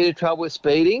 they've had a bit of trouble with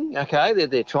speeding. Okay,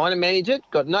 they're trying to manage it.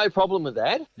 Got no problem with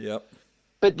that. Yep.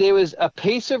 But there was a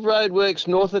piece of roadworks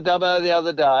north of Dubbo the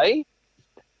other day,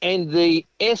 and the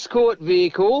escort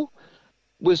vehicle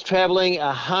was travelling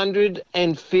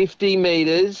 150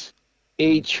 metres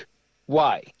each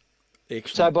way.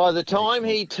 Excellent. So by the time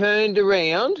he turned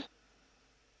around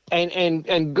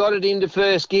and got it into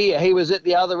first gear, he was at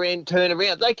the other end, turn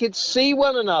around. They could see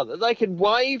one another. They could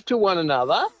wave to one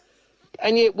another.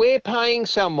 And yet we're paying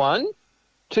someone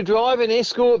to drive an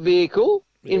escort vehicle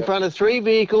in front of three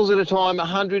vehicles at a time,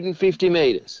 150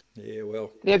 metres. Yeah,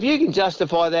 well. Now, if you can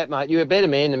justify that, mate, you're a better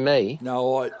man than me.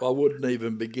 No, I wouldn't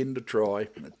even begin to try.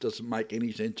 It doesn't make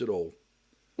any sense at all.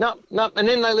 No. And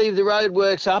then they leave the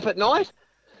roadworks up at night.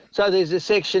 So there's a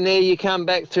section there you come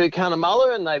back through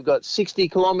Cunnamulla and they've got 60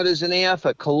 kilometres an hour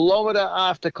for kilometre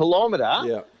after kilometre.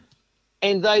 Yeah.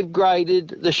 And they've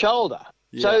graded the shoulder.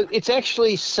 Yeah. So it's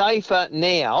actually safer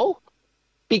now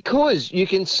because you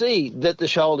can see that the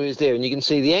shoulder is there and you can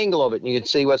see the angle of it and you can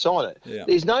see what's on it. Yeah.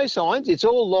 There's no signs. It's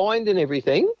all lined and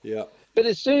everything. Yeah. But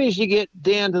as soon as you get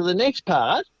down to the next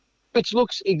part, which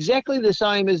looks exactly the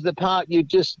same as the part you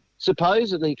just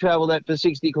supposedly travelled at for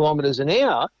 60 kilometres an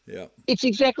hour, it's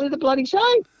exactly the bloody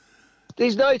same.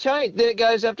 There's no change. Then it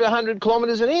goes up to 100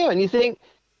 kilometres an hour, and you think,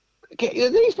 okay,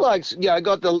 these blokes,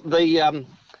 got the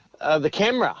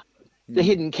camera, the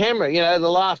hidden camera, the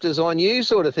laughter's on you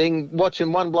sort of thing,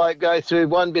 watching one bloke go through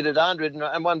one bit at 100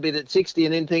 and one bit at 60,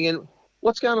 and then thinking,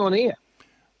 what's going on here?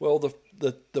 Well,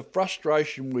 the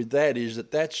frustration with that is that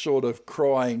that's sort of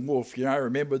crying wolf.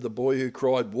 Remember the boy who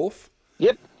cried wolf?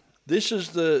 Yep. This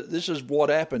is what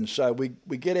happens. So we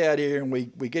get out here and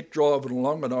we get driving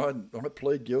along, and I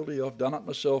plead guilty. I've done it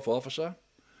myself, officer.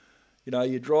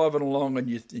 You're driving along and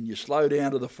you slow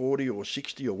down to the 40 or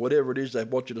 60 or whatever it is they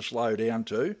want you to slow down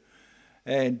to,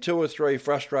 and two or three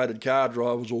frustrated car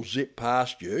drivers will zip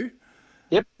past you.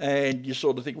 Yep. And you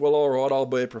sort of think, well, all right, I'll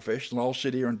be a professional. I'll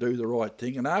sit here and do the right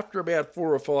thing. And after about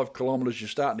 4 or 5 kilometres, you're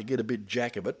starting to get a bit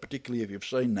jack of it, particularly if you've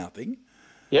seen nothing.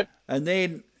 Yep. And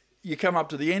then you come up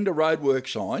to the end of roadwork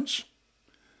signs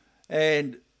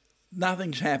and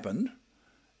nothing's happened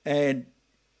and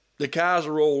the cars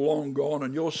are all long gone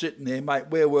and you're sitting there, mate,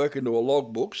 we're working to a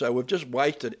logbook, so we've just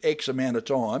wasted X amount of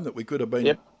time that we could have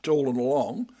been tooling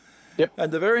along. Yep.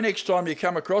 And the very next time you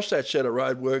come across that set of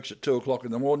roadworks at 2 o'clock in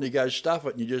the morning, you go stuff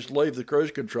it and you just leave the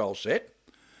cruise control set.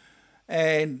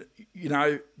 And,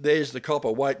 there's the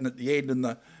copper waiting at the end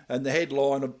and the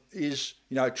headline is,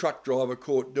 truck driver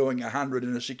caught doing 100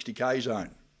 in a 60k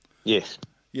zone. Yes.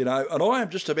 And I am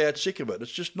just about sick of it.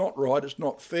 It's just not right. It's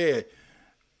not fair.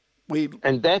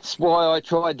 And that's why I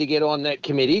tried to get on that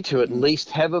committee to at least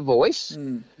have a voice.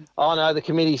 Oh, no, the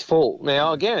committee's full.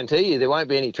 Now, I guarantee you there won't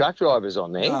be any truck drivers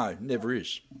on there. No, never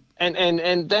is.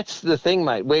 And that's the thing,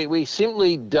 mate. We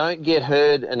simply don't get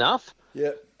heard enough.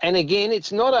 Yeah. And again,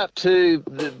 it's not up to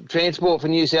the Transport for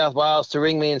New South Wales to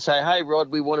ring me and say, hey, Rod,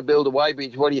 we want to build a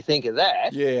weighbridge. What do you think of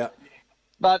that? Yeah.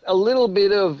 But a little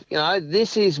bit of,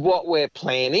 this is what we're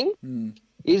planning.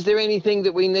 Is there anything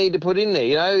that we need to put in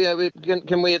there?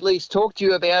 Can we at least talk to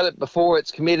you about it before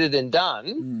it's committed and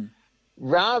done,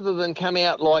 rather than come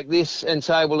out like this and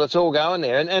say, well, it's all going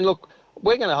there. And look,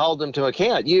 we're going to hold them to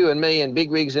account, you and me and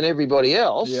Big Rigs and everybody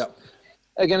else. Yeah.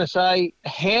 Are going to say,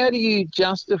 how do you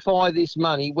justify this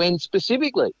money when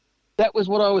specifically? That was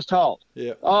what I was told.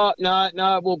 Yeah. Oh,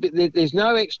 no, well, there's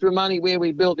no extra money where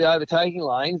we built the overtaking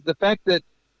lanes. The fact that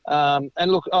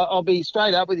And look, I'll be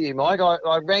straight up with you, Mike.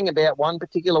 I rang about one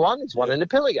particular one. There's one in the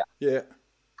Pilliga. Yeah.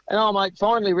 And our mate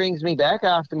finally rings me back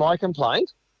after my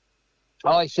complaint.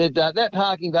 I said, that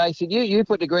parking bay, he said, you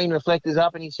put the green reflectors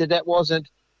up, and he said that wasn't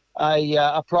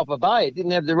a proper bay. It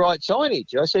didn't have the right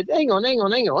signage. I said, hang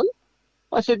on.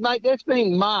 I said, mate, that's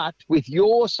been marked with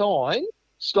your sign,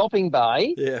 stopping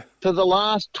bay, for the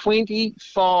last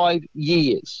 25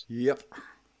 years. Yep.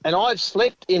 And I've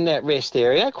slept in that rest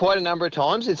area quite a number of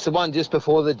times. It's the one just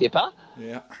before the dipper.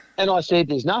 Yeah. And I said,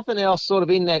 there's nothing else sort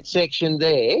of in that section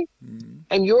there. Mm.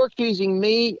 And you're accusing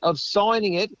me of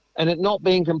signing it and it not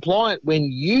being compliant when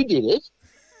you did it.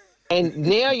 And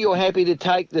now you're happy to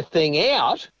take the thing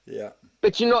out. Yeah.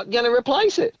 But you're not going to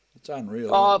replace it. It's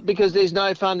unreal. Because there's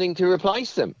no funding to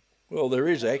replace them. Well, there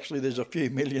is actually. There's a few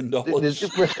 $1 million.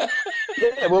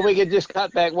 Yeah, well, we could just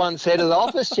cut back one set of the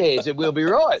office chairs and we'll be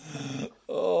right.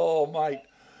 Oh, mate.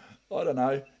 I don't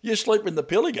know. You sleep in the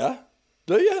Pilliga,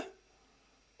 do you?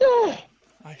 Yeah.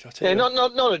 Mate,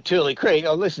 not at Turley Creek.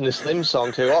 I listen to Slim's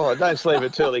song too. I don't sleep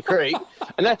at Turley Creek.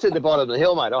 And that's at the bottom of the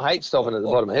hill, mate. I hate stopping at the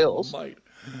bottom of hills. Mate.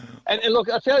 And look,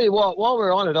 I'll tell you what, while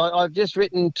we're on it, I've just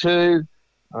written to,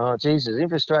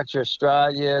 Infrastructure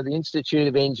Australia, the Institute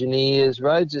of Engineers,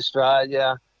 Roads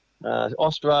Australia,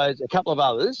 Austroads, a couple of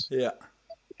others. Yeah.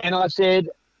 And I said,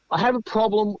 I have a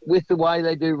problem with the way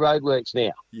they do roadworks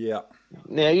now. Yeah.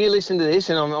 Now, you listen to this,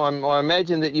 and I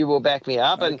imagine that you will back me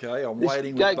up. Okay, I'm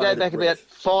waiting. Go back about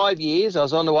 5 years. I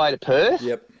was on the way to Perth.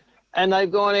 Yep. And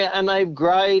they've gone out and they've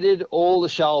graded all the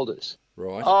shoulders.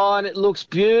 Right. Oh, and it looks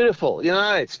beautiful. You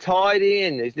know, it's tied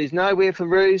in. There's nowhere for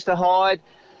roofs to hide.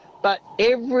 But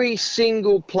every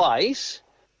single place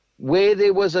where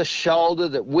there was a shoulder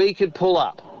that we could pull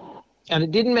up, and it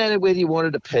didn't matter whether you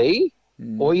wanted to pee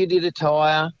or you did a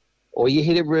tyre or you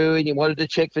hit a roo and you wanted to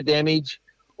check for damage,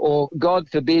 or God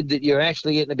forbid that you're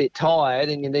actually getting a bit tired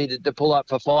and you needed to pull up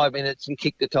for 5 minutes and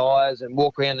kick the tyres and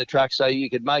walk around the truck so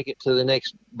you could make it to the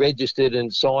next registered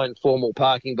and signed formal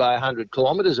parking bay 100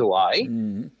 kilometres away.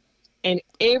 Mm. And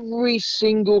every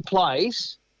single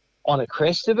place on a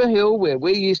crest of a hill where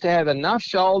we used to have enough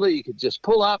shoulder, you could just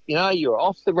pull up, you're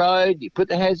off the road, you put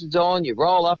the hazards on, you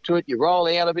roll up to it, you roll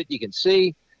out of it, you can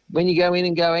see when you go in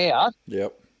and go out.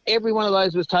 Yep. Every one of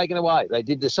those was taken away. They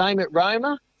did the same at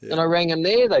Roma, and I rang them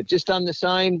there. They've just done the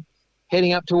same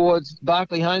heading up towards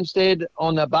Barclay Homestead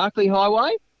on the Barclay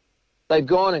Highway. They've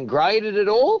gone and graded it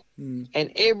all,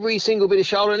 and every single bit of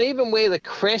shoulder, and even where the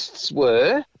crests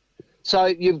were. So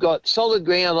you've got solid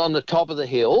ground on the top of the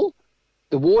hill.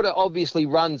 The water obviously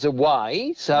runs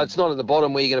away, so it's not at the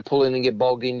bottom where you're going to pull in and get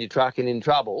bogged in your truck and in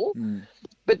trouble.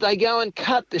 But they go and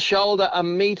cut the shoulder a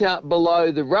metre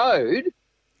below the road,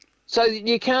 so that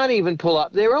you can't even pull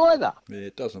up there either. Yeah,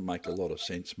 it doesn't make a lot of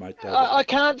sense, mate, does it? I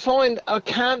can't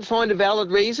find a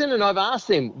valid reason, and I've asked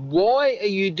them, why are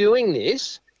you doing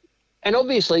this? And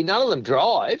obviously none of them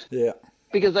drive. Yeah.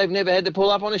 Because they've never had to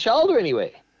pull up on a shoulder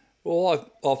anywhere. Well, I've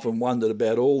often wondered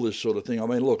about all this sort of thing. I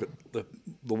mean, look,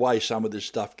 the way some of this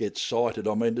stuff gets cited.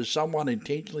 I mean, does someone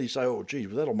intentionally say, oh, geez,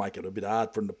 well, that'll make it a bit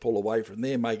hard for them to pull away from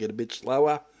there, make it a bit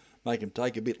slower, make them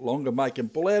take a bit longer, make them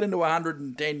pull out into a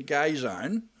 110k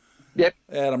zone? Yep.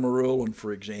 Out of Marulan,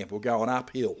 for example, going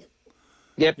uphill.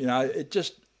 Yep.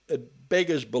 It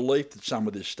beggars belief that some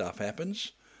of this stuff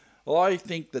happens. I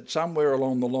think that somewhere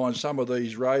along the line, some of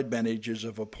these road managers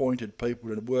have appointed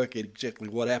people to work out exactly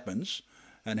what happens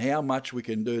and how much we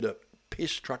can do to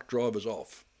piss truck drivers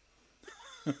off.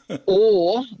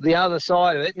 Or the other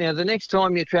side of it. Now, the next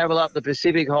time you travel up the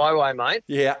Pacific Highway,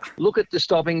 mate, look at the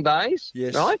stopping bays,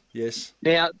 right? Yes.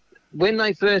 Now, when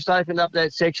they first opened up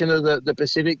that section of the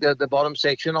Pacific, the bottom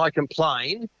section, I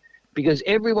complained because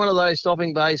every one of those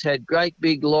stopping bays had great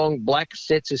big long black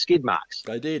sets of skid marks.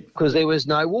 They did. Because there was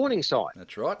no warning sign.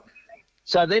 That's right.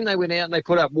 So then they went out and they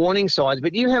put up warning signs.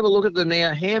 But you have a look at them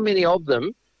now, how many of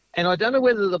them, and I don't know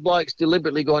whether the bloke's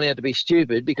deliberately gone out to be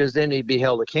stupid because then he'd be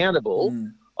held accountable.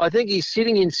 I think he's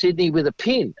sitting in Sydney with a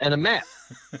pin and a map.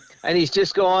 And he's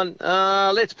just gone,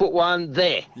 let's put one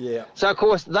there. Yeah. So, of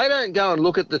course, they don't go and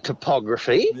look at the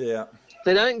topography. Yeah.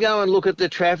 They don't go and look at the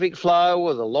traffic flow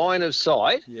or the line of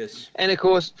sight. Yes. And, of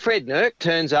course, Fred Nurk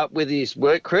turns up with his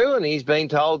work crew and he's been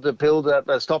told to build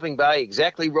a stopping bay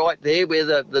exactly right there where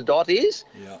the dot is.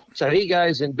 Yeah. So he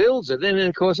goes and builds it. And,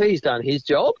 of course, he's done his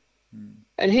job.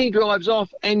 And he drives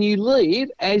off and you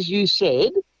leave, as you said,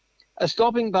 a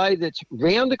stopping bay that's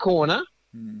round the corner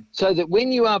so that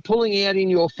when you are pulling out in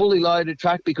your fully loaded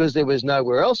truck because there was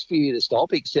nowhere else for you to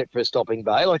stop except for a stopping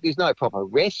bay, like there's no proper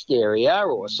rest area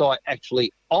or a site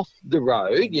actually off the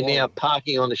road, you're now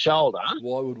parking on the shoulder.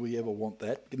 Why would we ever want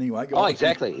that? Anyway, go Oh, on.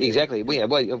 exactly. Yeah.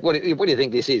 What do you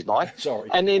think this is, Mike? Sorry.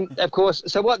 And then, of course,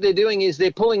 so what they're doing is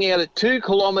they're pulling out at 2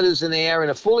 kilometres an hour in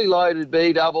a fully loaded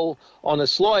B-double on a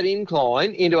slight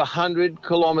incline into 100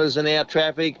 kilometres an hour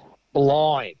traffic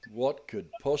blind. What could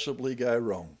possibly go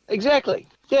wrong? Exactly.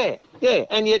 Yeah.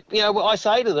 And yet, I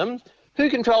say to them, who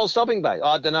controls stopping bay?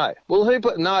 I don't know. Well,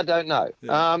 No, I don't know.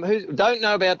 Yeah. Don't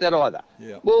know about that either.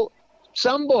 Yeah. Well,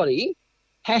 somebody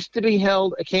has to be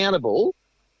held accountable.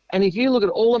 And if you look at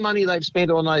all the money they've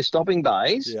spent on those stopping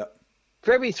bays,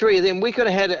 for every 3 of them, we could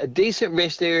have had a decent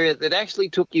rest area that actually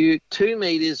took you 2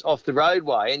 metres off the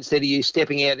roadway instead of you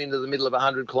stepping out into the middle of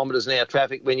 100 kilometres an hour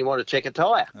traffic when you want to check a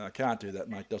tyre. I can't do that,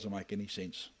 mate. Doesn't make any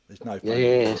sense. There's no fun.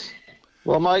 Yes.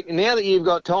 Well, mate, now that you've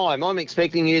got time, I'm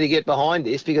expecting you to get behind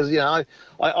this because,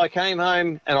 I came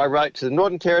home and I wrote to the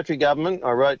Northern Territory Government,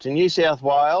 I wrote to New South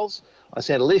Wales, I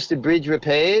sent a list of bridge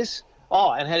repairs,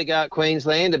 and had to go at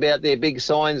Queensland about their big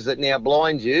signs that now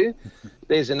blind you.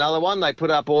 There's another one. They put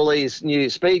up all these new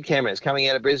speed cameras coming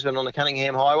out of Brisbane on the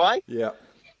Cunningham Highway. Yeah.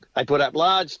 They put up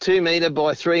large 2 metre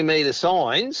by 3 metre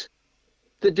signs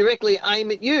that directly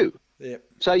aim at you. Yeah.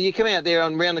 So you come out there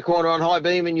around the corner on high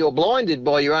beam and you're blinded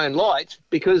by your own lights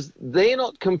because they're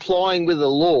not complying with the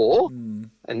law.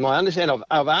 And my understanding,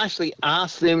 I've actually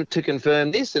asked them to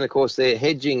confirm this. And, of course, they're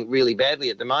hedging really badly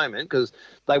at the moment because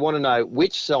they want to know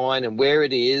which sign and where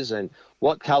it is and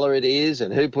what colour it is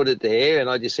and who put it there. And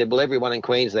I just said, well, everyone in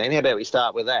Queensland, how about we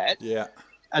start with that? Yeah.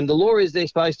 And the law is they're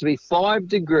supposed to be 5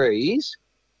 degrees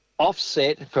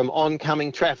offset from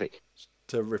oncoming traffic.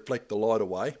 To reflect the light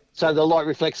away. So the light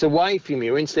reflects away from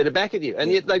you instead of back at you.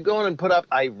 And yet they've gone and put up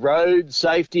a road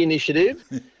safety initiative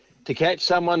to catch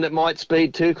someone that might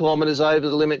speed 2 kilometres over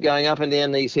the limit going up and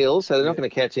down these hills, so they're not going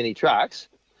to catch any trucks.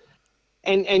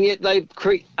 And yet they've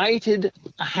created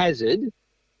a hazard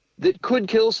that could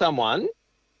kill someone,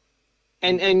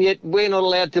 and yet we're not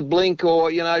allowed to blink or,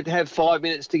 to have 5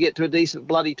 minutes to get to a decent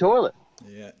bloody toilet.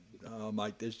 Yeah. Oh,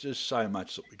 mate, there's just so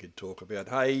much that we could talk about.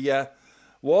 Hey,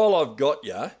 while I've got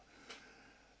you,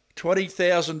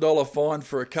 $20,000 fine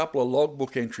for a couple of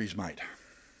logbook entries, mate.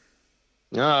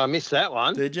 No, I missed that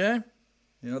one. Did you?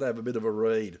 You ought to have a bit of a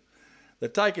read.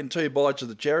 They've taken 2 bites of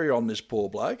the cherry on this poor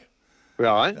bloke.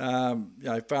 Right.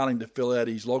 Failing to fill out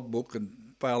his logbook and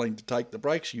failing to take the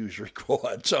breaks he was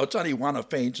required. So it's only one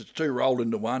offence. It's 2 rolled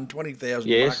into one.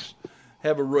 $20,000 bucks.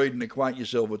 Have a read and acquaint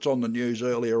yourself. It's on the news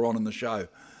earlier on in the show.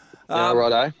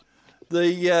 Righto.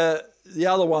 The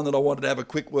other one that I wanted to have a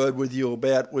quick word with you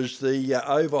about was the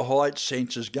overheight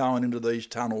sensors going into these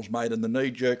tunnels, mate, and the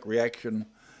knee-jerk reaction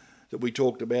that we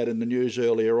talked about in the news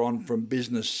earlier on from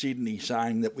Business Sydney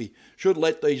saying that we should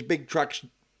let these big trucks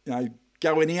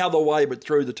go any other way but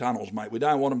through the tunnels, mate. We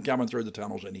don't want them coming through the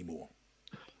tunnels anymore.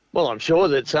 Well, I'm sure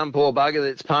that some poor bugger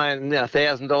that's paying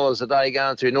 $1,000 a day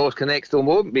going through North Connect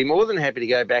will be more than happy to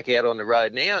go back out on the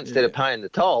road now instead of paying the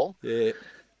toll. Yeah.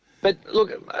 But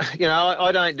look,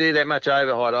 I don't do that much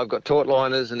overheight. I've got taut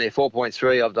liners and they're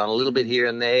 4.3. I've done a little bit here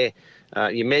and there.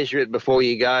 You measure it before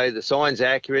you go. The sign's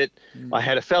accurate. I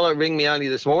had a fellow ring me only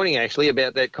this morning, actually,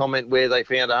 about that comment where they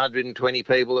found 120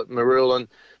 people at Mcmillan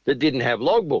that didn't have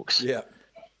logbooks. Yeah.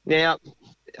 Now,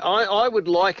 I would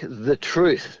like the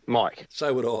truth, Mike.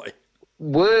 So would I.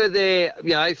 Were there,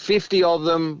 50 of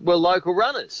them were local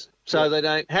runners, so they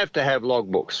don't have to have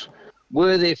logbooks?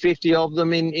 Were there 50 of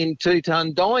them in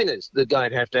 2-ton diners that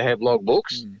don't have to have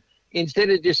logbooks? Instead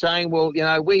of just saying, well,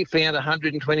 we found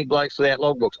 120 blokes without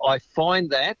logbooks. I find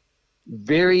that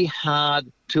very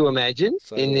hard to imagine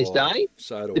in this day.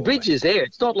 The bridge is there.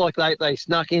 It's not like they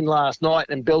snuck in last night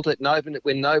and built it and opened it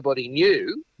when nobody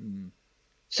knew.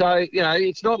 So,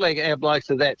 it's not like our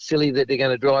blokes are that silly that they're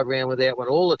going to drive around without one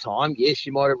all the time. Yes,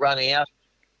 you might have run out.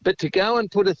 But to go and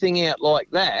put a thing out like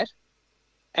that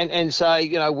and say,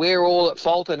 we're all at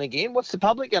fault, and again, what's the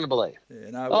public going to believe?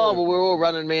 Yeah, we're all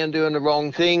running around doing the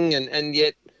wrong thing, and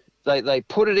yet they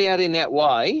put it out in that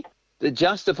way that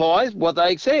justifies what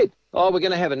they said. We're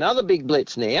going to have another big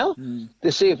blitz now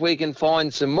to see if we can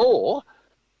find some more,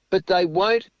 but they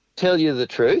won't tell you the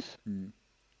truth.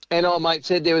 And old mate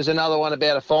said there was another one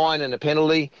about a fine and a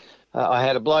penalty. I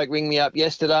had a bloke ring me up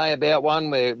yesterday about one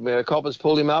where coppers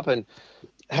pulled him up and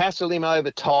hassled him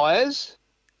over tyres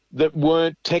that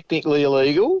weren't technically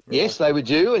illegal. Right. Yes, they were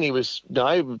due, and he was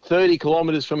 30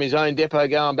 kilometres from his own depot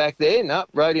going back there.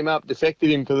 Wrote him up, defected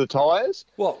him for the tyres.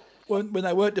 What, when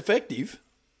they weren't defective?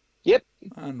 Yep.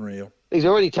 Unreal. He's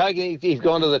already he's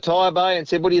gone to the tyre bay and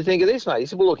said, what do you think of this, mate? He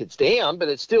said, well, look, it's down, but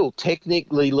it's still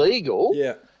technically legal.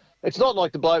 Yeah. It's not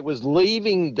like the bloke was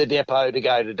leaving the depot to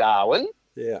go to Darwin.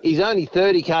 Yeah. He's only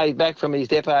 30 k's back from his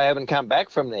depot, haven't come back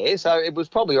from there. So it was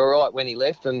probably all right when he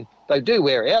left. And they do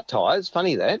wear out tyres.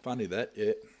 Funny that.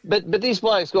 Yeah. But this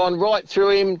bloke's gone right through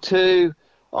him to,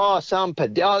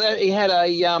 he had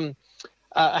a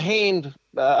hand,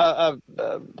 a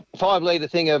 5 litre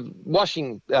thing of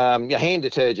washing hand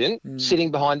detergent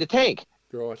sitting behind the tank.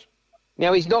 Right.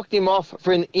 Now, he's knocked him off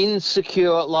for an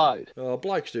insecure load. Oh,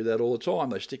 blokes do that all the time.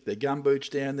 They stick their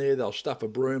gumboots down there. They'll stuff a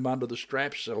broom under the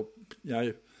straps. They'll,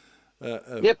 Yep.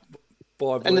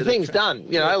 5 And the thing's done,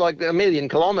 like 1,000,000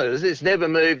 kilometres. It's never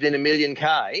moved in 1,000,000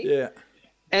 K. Yeah.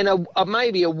 And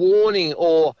maybe a warning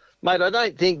or, mate, I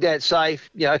don't think that's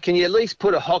safe. Can you at least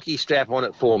put a hockey strap on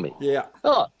it for me? Yeah.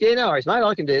 Oh, yeah, no worries, mate.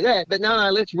 I can do that. But no,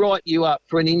 let's write you up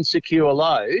for an insecure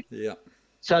load. Yeah.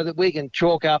 So that we can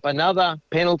chalk up another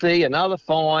penalty, another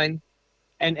fine,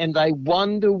 and they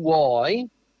wonder why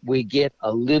we get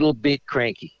a little bit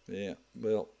cranky. Yeah,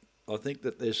 well, I think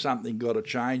that there's something got to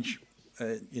change.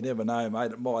 You never know,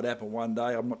 mate. It might happen one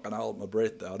day. I'm not going to hold my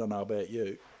breath, though. I don't know about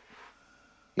you.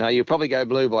 No, you'll probably go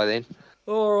blue by then.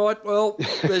 All right, well,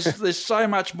 there's so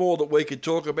much more that we could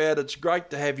talk about. It's great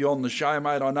to have you on the show,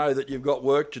 mate. I know that you've got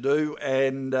work to do,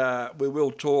 and we will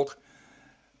talk.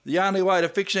 The only way to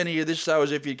fix any of this, though,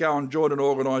 is if you go and join an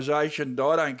organisation.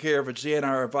 I don't care if it's the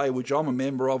NRFA, which I'm a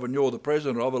member of and you're the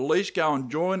president of. At least go and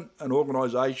join an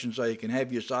organisation so you can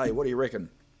have your say. What do you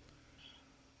reckon?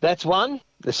 That's one.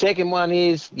 The second one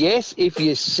is, yes, if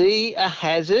you see a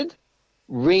hazard,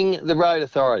 ring the road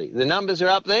authority. The numbers are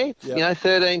up there,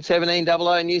 13 17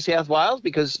 00 in New South Wales,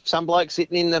 because some bloke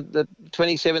sitting in the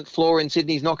 27th floor in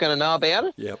Sydney is not going to know about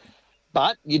it. Yep.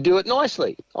 But you do it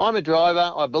nicely. I'm a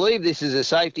driver. I believe this is a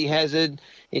safety hazard.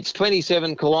 It's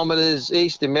 27 kilometres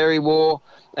east of Merriwar,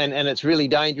 and it's really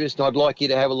dangerous, and I'd like you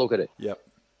to have a look at it. Yep.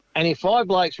 And if 5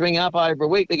 blokes ring up over a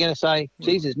week, they're going to say,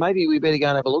 Jesus, maybe we better go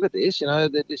and have a look at this.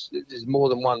 That this is more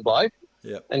than one bloke.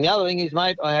 Yep. And the other thing is,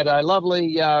 mate, I had a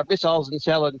lovely rissoles and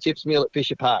salad and chips meal at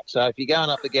Fisher Park. So if you're going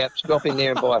up the gap, stop in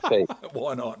there and buy a feed.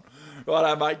 Why not?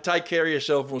 Righto, mate. Take care of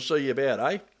yourself. We'll see you about,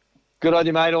 eh? Good on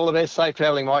you, mate. All the best. Safe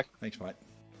travelling, Mike. Thanks, mate.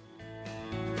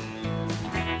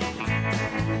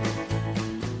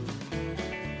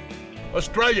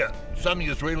 Australia, something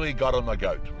has really got on the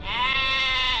goat.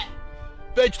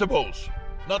 Vegetables.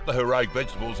 Not the heroic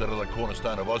vegetables that are the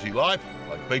cornerstone of Aussie life,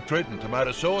 like beetroot and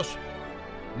tomato sauce.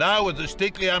 No, a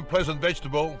distinctly unpleasant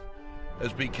vegetable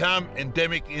has become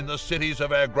endemic in the cities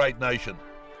of our great nation.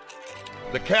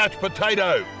 The couch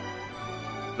potato.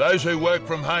 Those who work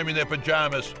from home in their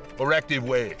pyjamas or active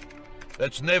wear.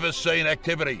 That's never seen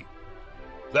activity.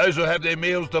 Those who have their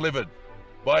meals delivered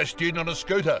by a student on a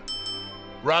scooter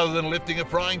rather than lifting a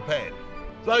frying pan.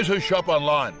 Those who shop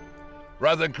online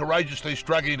rather than courageously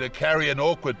struggling to carry an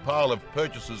awkward pile of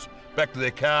purchases back to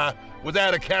their car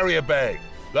without a carrier bag.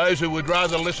 Those who would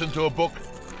rather listen to a book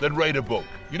than read a book.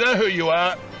 You know who you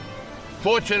are.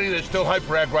 Fortunately, there's still hope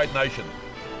for our great nation.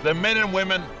 The men and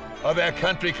women of our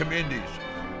country communities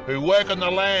who work on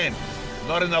the land,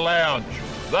 not in the lounge.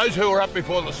 Those who are up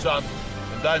before the sun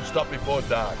and don't stop before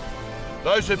dark.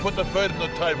 Those who put the food on the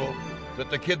table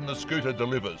that the kid in the scooter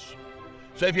delivers.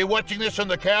 So if you're watching this on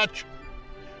the couch,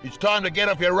 it's time to get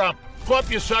off your rump. Swap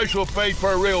your social feed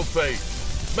for a real feed.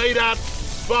 Meet up,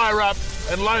 fire up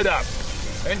and load up.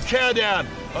 And chow down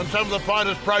on some of the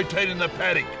finest protein in the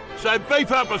paddock. So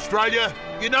beef up, Australia.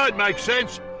 You know it makes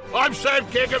sense. I'm Sam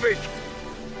Kekovich.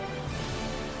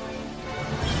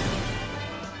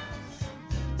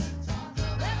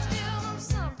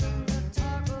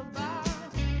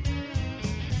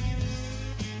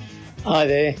 Hi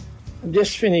there. I've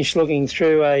just finished looking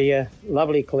through a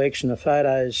lovely collection of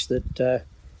photos that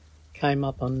came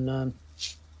up on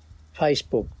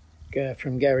Facebook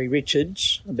from Gary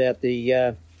Richards about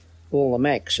all the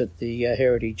Macs at the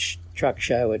Heritage Truck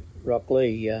Show at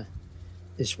Rocklea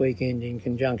this weekend in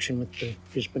conjunction with the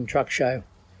Brisbane Truck Show.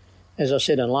 As I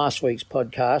said in last week's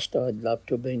podcast, I'd love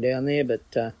to have been down there,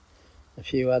 but a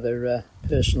few other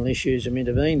personal issues have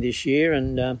intervened this year,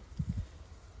 and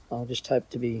I'll just hope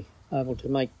to be able to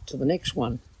make to the next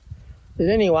one. But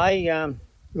anyway,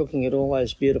 looking at all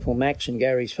those beautiful Macs and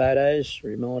Gary's photos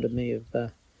reminded me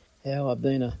of how I've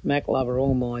been a Mac lover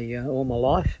all my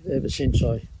life, ever since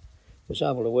I was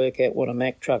able to work out what a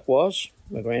Mac truck was.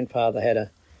 My grandfather had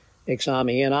a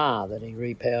ex-Army NR that he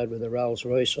repowered with a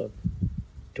Rolls-Royce. I've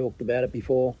talked about it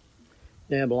before.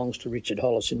 Now belongs to Richard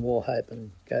Hollis in Warhope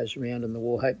and goes around in the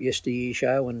Warhope Yesteryear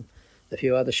show and a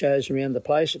few other shows around the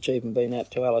place. It's even been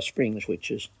out to Alice Springs,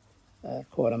 which is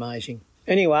quite amazing.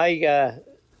 Anyway,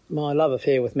 my love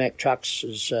affair with Mack trucks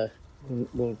is,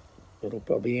 it'll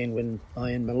probably end when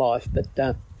I end my life.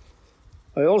 But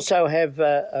I also have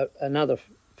another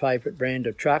favourite brand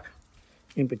of truck,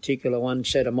 in particular one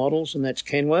set of models, and that's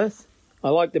Kenworth.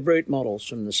 I like the brute models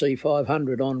from the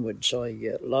C500 onwards.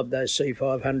 I love those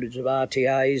C500s of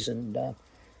RTAs and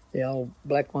the old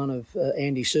black one of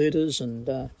Andy Suiters, and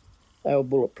they were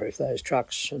bulletproof, those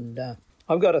trucks. And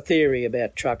I've got a theory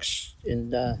about trucks,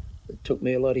 and it took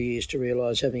me a lot of years to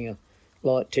realise having a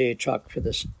light tear truck for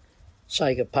the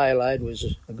sake of payload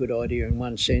was a good idea in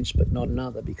one sense, but not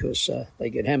another, because they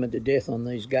get hammered to death on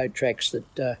these goat tracks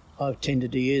that I've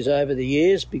tended to use over the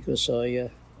years, because I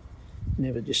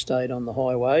never just stayed on the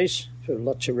highways for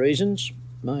lots of reasons,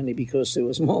 mainly because there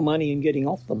was more money in getting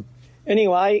off them.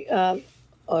 Anyway, I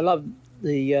love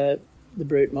the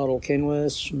brute model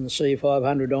Kenworths from the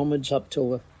C500 onwards up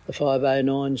till the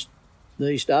 509s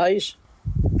these days.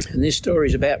 And this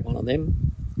story's about one of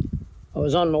them. I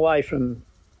was on my way from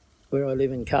where I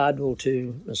live in Cardwell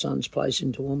to my son's place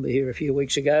in Toowoomba here a few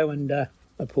weeks ago, and I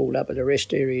pulled up at a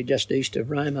rest area just east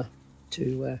of Roma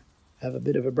to have a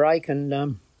bit of a break,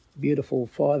 and beautiful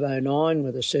 509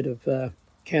 with a set of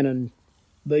Cannon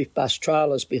beef bus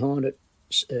trailers behind it,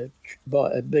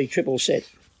 by a B-triple set.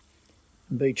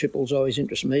 B-triples always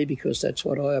interest me because that's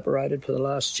what I operated for the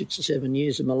last 6 or 7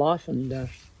 years of my life, and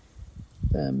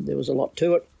there was a lot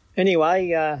to it.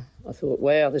 Anyway, I thought,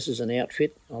 wow, this is an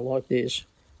outfit. I like this.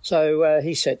 So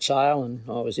he set sail, and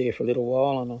I was there for a little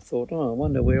while, and I thought, I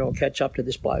wonder where I'll catch up to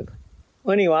this bloke.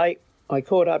 Well, anyway, I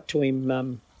caught up to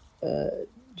him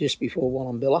just before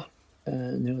Wallumbilla,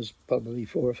 and there was probably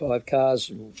 4 or 5 cars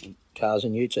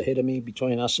and utes ahead of me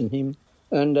between us and him.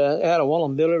 And out of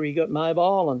Wallumbilla, he got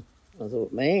mobile, and I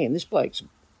thought, man, this bloke's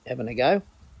having a go.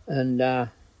 And the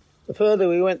further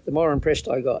we went, the more impressed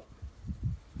I got.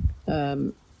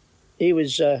 He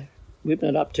was whipping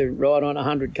it up to right on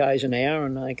 100 k's an hour,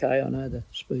 and okay, I know the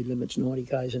speed limit's 90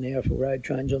 k's an hour for road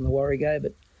trains on the Warrego,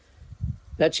 but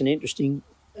that's an interesting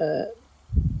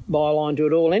byline to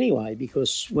it all anyway,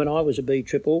 because when I was a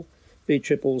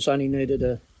B-triples only needed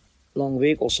a long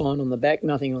vehicle sign on the back,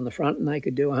 nothing on the front, and they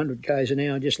could do 100 k's an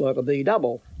hour just like a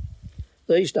B-double.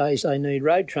 These days they need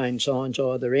road train signs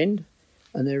either end,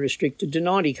 and they're restricted to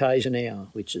 90 k's an hour,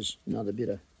 which is another bit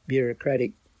of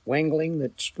bureaucratic wangling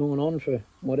that's gone on for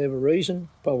whatever reason,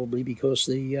 probably because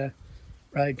the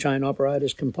road train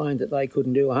operators complained that they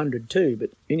couldn't do 100 too. But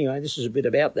anyway, this is a bit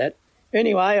about that.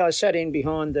 Anyway, I sat in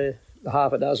behind the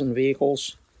half a dozen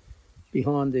vehicles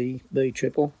behind the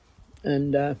B-triple,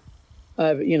 and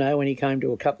when he came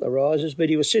to a couple of rises, but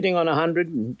he was sitting on 100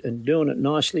 and doing it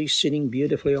nicely, sitting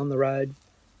beautifully on the road.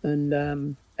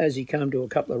 And as he came to a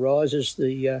couple of rises,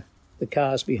 the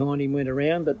cars behind him went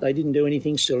around, but they didn't do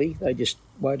anything silly. They just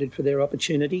waited for their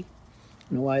opportunity,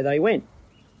 and away they went.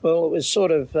 Well, it was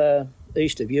sort of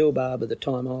east of Hannifey-Bob at the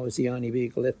time. I was the only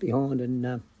vehicle left behind,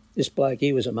 and this bloke,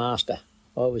 he was a master.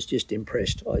 I was just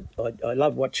impressed. I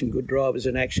love watching good drivers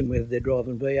in action, whether they're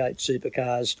driving V8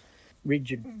 supercars,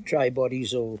 rigid tray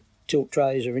bodies or tilt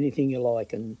trays or anything you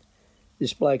like. And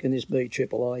this bloke in this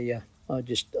B-triple, I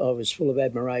was full of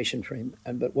admiration for him.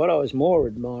 But what I was more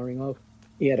admiring of,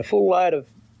 he had a full load of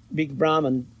big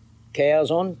Brahman cows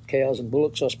and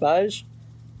bullocks, I suppose.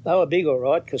 They were big, all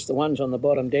right, because the ones on the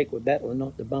bottom deck were battling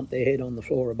not to bump their head on the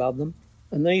floor above them.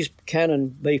 And these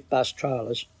Cannon beef bus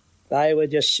trailers, they were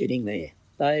just sitting there.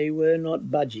 They were not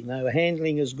budging. They were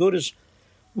handling as good as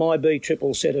my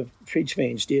B-triple set of fridge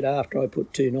fans did after I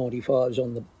put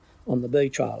 295s on the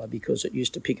B-trailer, because it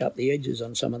used to pick up the edges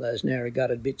on some of those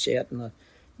narrow-gutted bits out in the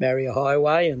Barrier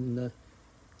Highway and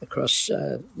across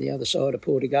the other side of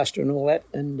Port Augusta and all that.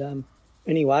 And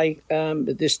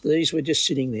but these were just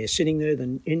sitting there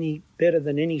better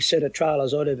than any set of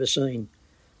trailers I'd ever seen.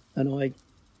 And I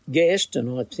guessed,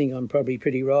 and I think I'm probably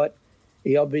pretty right,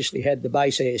 he obviously had the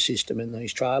base air system in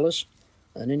these trailers.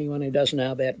 And anyone who doesn't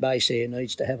know about base air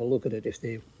needs to have a look at it if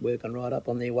they're working right up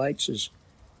on their weights, as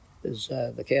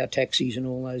the cow taxis and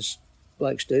all those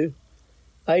blokes do.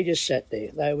 They just sat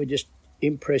there. They were just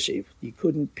impressive. You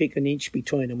couldn't pick an inch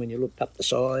between them when you looked up the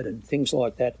side and things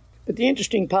like that. But the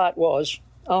interesting part was,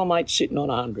 old mate's sitting on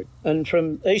 100. And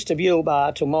from east of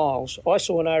Hannifey-Bob to Miles, I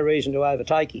saw no reason to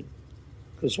overtake him,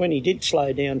 because when he did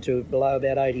slow down to below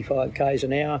about 85 k's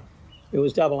an hour, it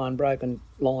was double unbroken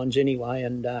lines anyway,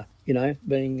 and,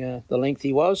 being the length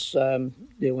he was,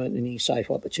 there weren't any safe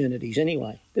opportunities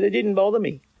anyway. But it didn't bother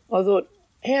me. I thought,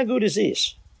 how good is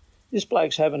this? This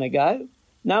bloke's having a go.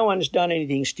 No one's done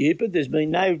anything stupid. There's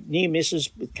been no near misses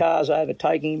with cars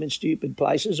overtaking him in stupid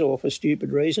places or for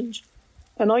stupid reasons.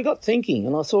 And I got thinking,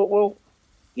 and I thought, well,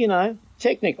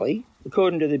 technically,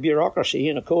 according to the bureaucracy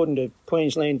and according to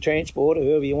Queensland Transport or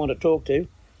whoever you want to talk to,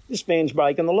 this man's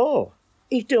breaking the law.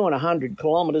 He's doing 100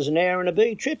 kilometres an hour in a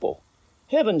B-triple.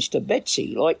 Heavens to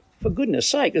Betsy, like, for goodness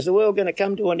sake, is the world going to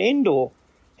come to an end, or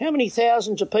how many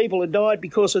thousands of people have died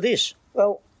because of this?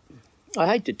 Well, I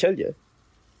hate to tell you,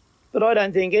 but I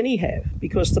don't think any have,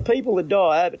 because the people that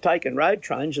die overtaking road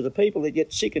trains are the people that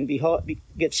get sick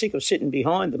of sitting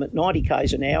behind them at 90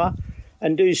 k's an hour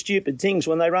and do stupid things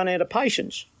when they run out of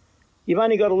patience. You've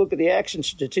only got to look at the accident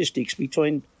statistics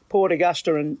between Port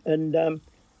Augusta and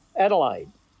Adelaide,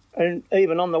 and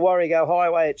even on the Warrego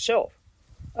Highway itself,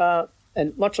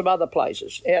 and lots of other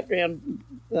places out around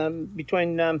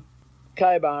between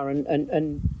Cobar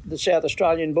and the South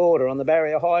Australian border on the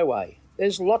Barrier Highway.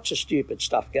 There's lots of stupid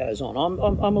stuff goes on.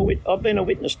 I've been a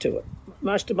witness to it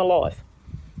most of my life.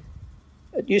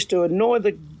 It used to annoy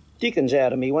the dickens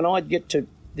out of me when I'd get to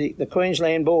the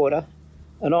Queensland border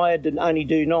and I had to only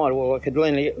do 90. Well, I could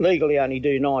legally only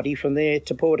do 90 from there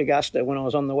to Port Augusta when I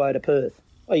was on the way to Perth.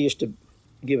 I used to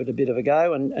give it a bit of a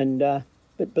go,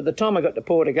 but by the time I got to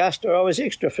Port Augusta, I was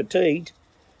extra fatigued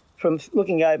from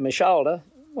looking over my shoulder,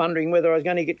 wondering whether I was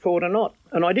going to get caught or not.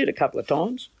 And I did a couple of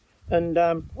times. And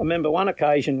I remember one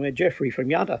occasion where Jeffrey from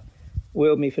Yunta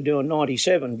wheeled me for doing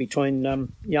 97 between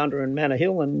Yunta and Manor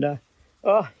Hill, and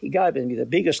he gave me the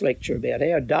biggest lecture about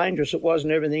how dangerous it was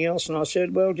and everything else. And I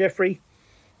said, well, Jeffrey,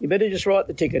 you better just write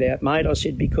the ticket out, mate. I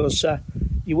said, because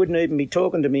you wouldn't even be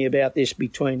talking to me about this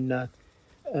between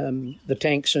the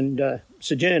tanks and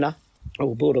Sojourner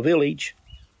or Border Village.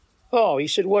 Oh, he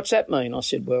said, what's that mean? I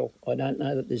said, well, I don't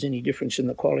know that there's any difference in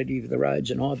the quality of the roads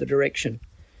in either direction.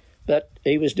 But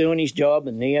he was doing his job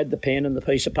and he had the pen and the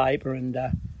piece of paper, and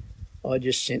I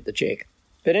just sent the cheque.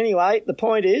 But anyway, the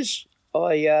point is,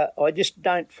 I just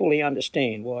don't fully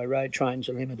understand why road trains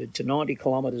are limited to 90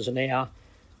 kilometres an hour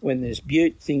when there's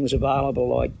beaut things available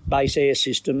like base air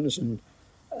systems, and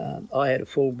I had a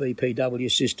full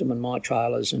BPW system in my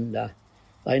trailers, and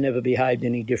they never behaved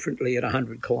any differently at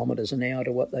 100 kilometres an hour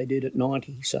to what they did at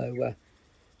 90. So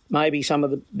maybe some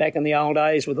of back in the old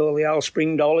days with all the old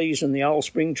spring dollies and the old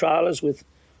spring trailers with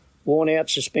worn-out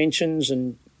suspensions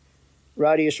and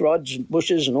radius rods and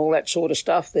bushes and all that sort of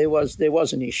stuff, there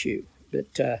was an issue.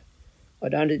 But I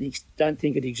don't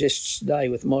think it exists today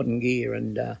with modern gear,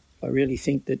 and I really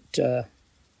think that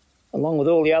along with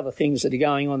all the other things that are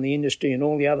going on in the industry and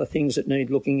all the other things that need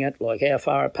looking at, like how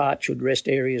far apart should rest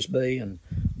areas be and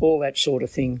all that sort of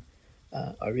thing,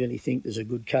 I really think there's a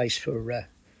good case for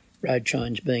road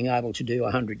trains being able to do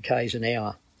 100 k's an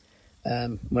hour.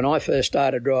 When I first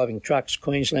started driving trucks,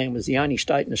 Queensland was the only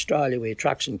state in Australia where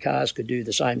trucks and cars could do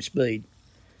the same speed.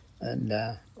 And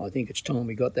I think it's time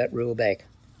we got that rule back.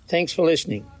 Thanks for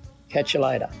listening. Catch you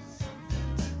later.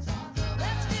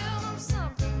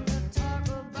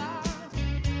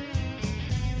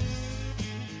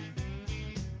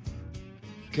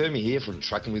 Kermie here from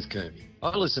Trucking with Kermie.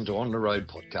 I listen to On the Road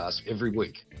podcast every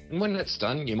week. And when that's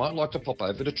done, you might like to pop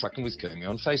over to Trucking with Kermie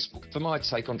on Facebook for my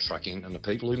take on trucking and the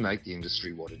people who make the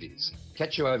industry what it is.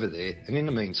 Catch you over there, and in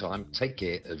the meantime, take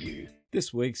care of you.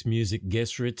 This week's music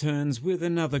guest returns with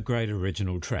another great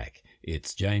original track.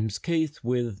 It's James Keith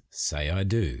with Say I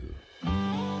Do.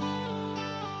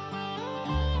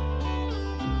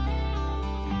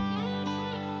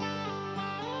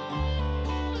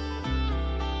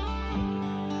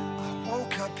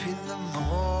 In the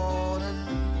morning,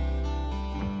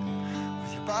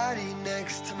 with your body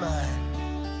next to mine,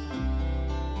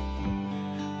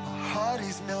 my heart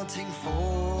is melting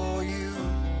for you.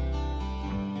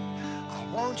 I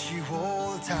want you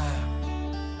all the time.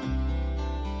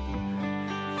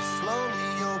 You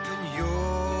slowly open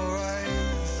your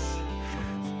eyes,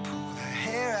 pull the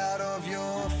hair out of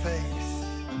your face.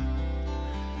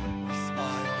 Your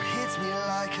smile hits me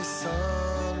like a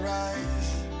sunrise.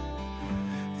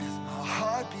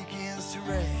 Heart begins to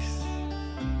race.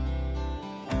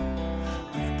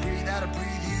 When you breathe out, I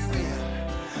breathe you in.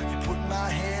 You put my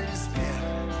head in a spin.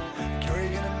 Girl,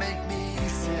 you're gonna make me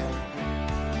sin.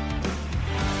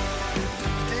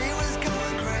 The day was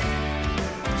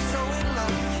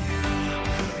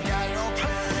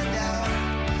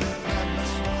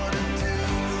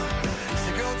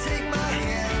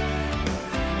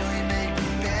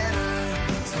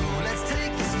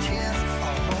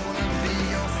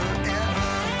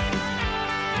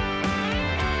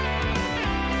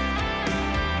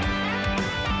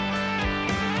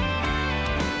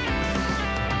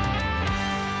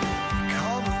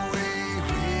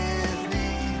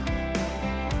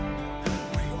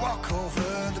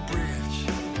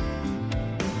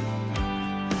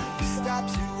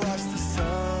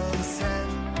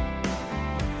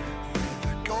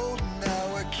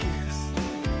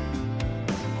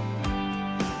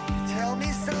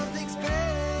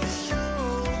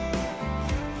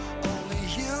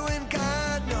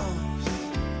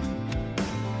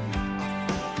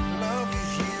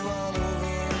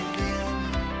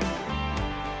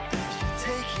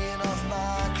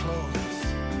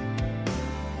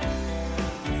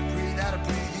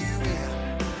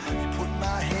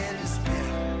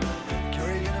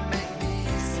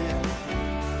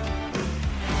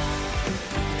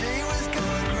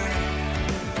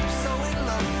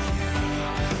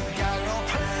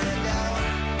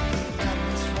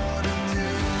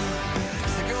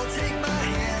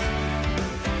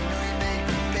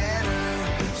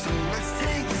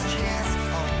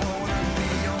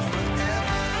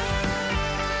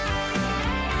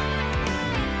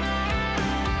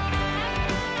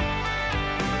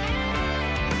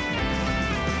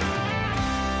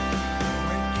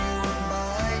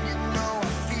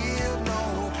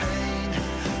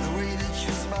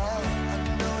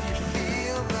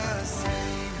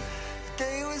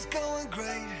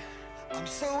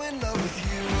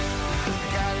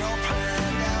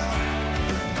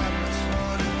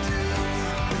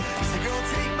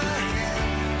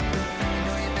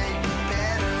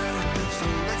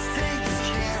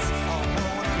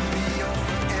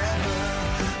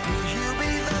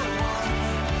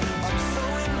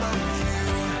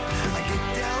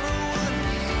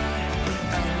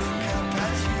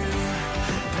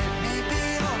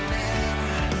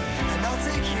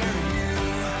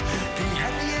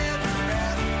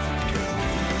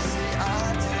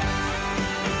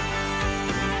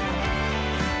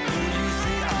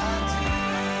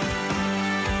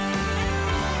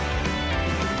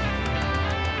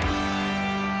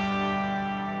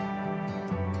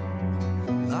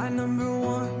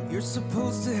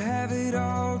supposed to have it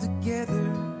all together.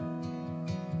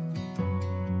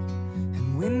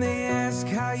 And when they ask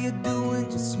how you doing,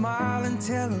 just smile and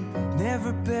tell them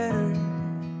never better.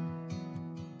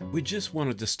 We just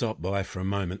wanted to stop by for a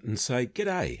moment and say,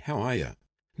 "G'day, how are you?"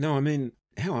 No, I mean,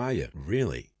 how are you,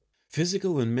 really?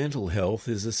 Physical and mental health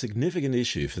is a significant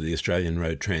issue for the Australian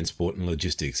road transport and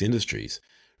logistics industries.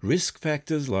 Risk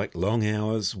factors like long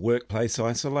hours, workplace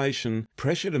isolation,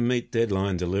 pressure to meet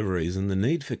deadline deliveries, and the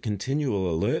need for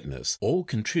continual alertness all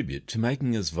contribute to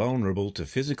making us vulnerable to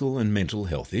physical and mental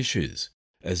health issues.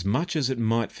 As much as it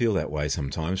might feel that way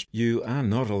sometimes, you are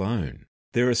not alone.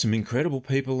 There are some incredible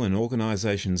people and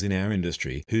organisations in our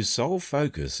industry whose sole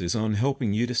focus is on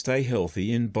helping you to stay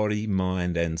healthy in body,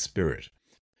 mind and spirit.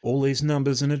 All these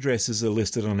numbers and addresses are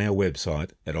listed on our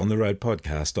website at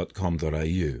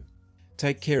ontheroadpodcast.com.au.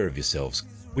 Take care of yourselves.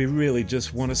 We really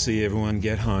just want to see everyone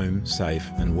get home safe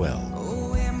and well.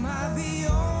 Oh, am I the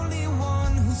only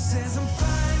one who says I'm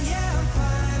fine? Yeah, I'm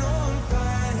fine. Oh, I'm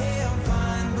fine. Hey, I'm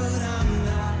fine, but I'm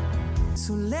not.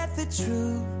 So let the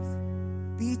truth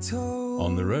be told.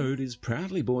 On the Road is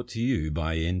proudly brought to you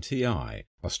by NTI,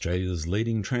 Australia's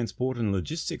leading transport and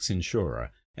logistics insurer,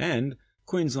 and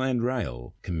Queensland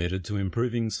Rail, committed to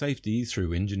improving safety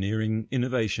through engineering,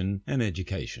 innovation and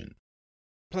education.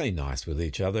 Play nice with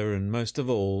each other and most of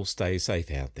all, stay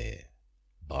safe out there.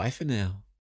 Bye for now.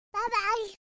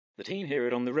 Bye-bye. The team here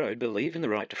at On the Road believe in the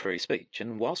right to free speech,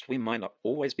 and whilst we might not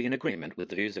always be in agreement with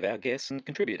the views of our guests and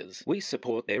contributors, we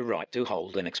support their right to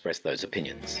hold and express those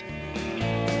opinions.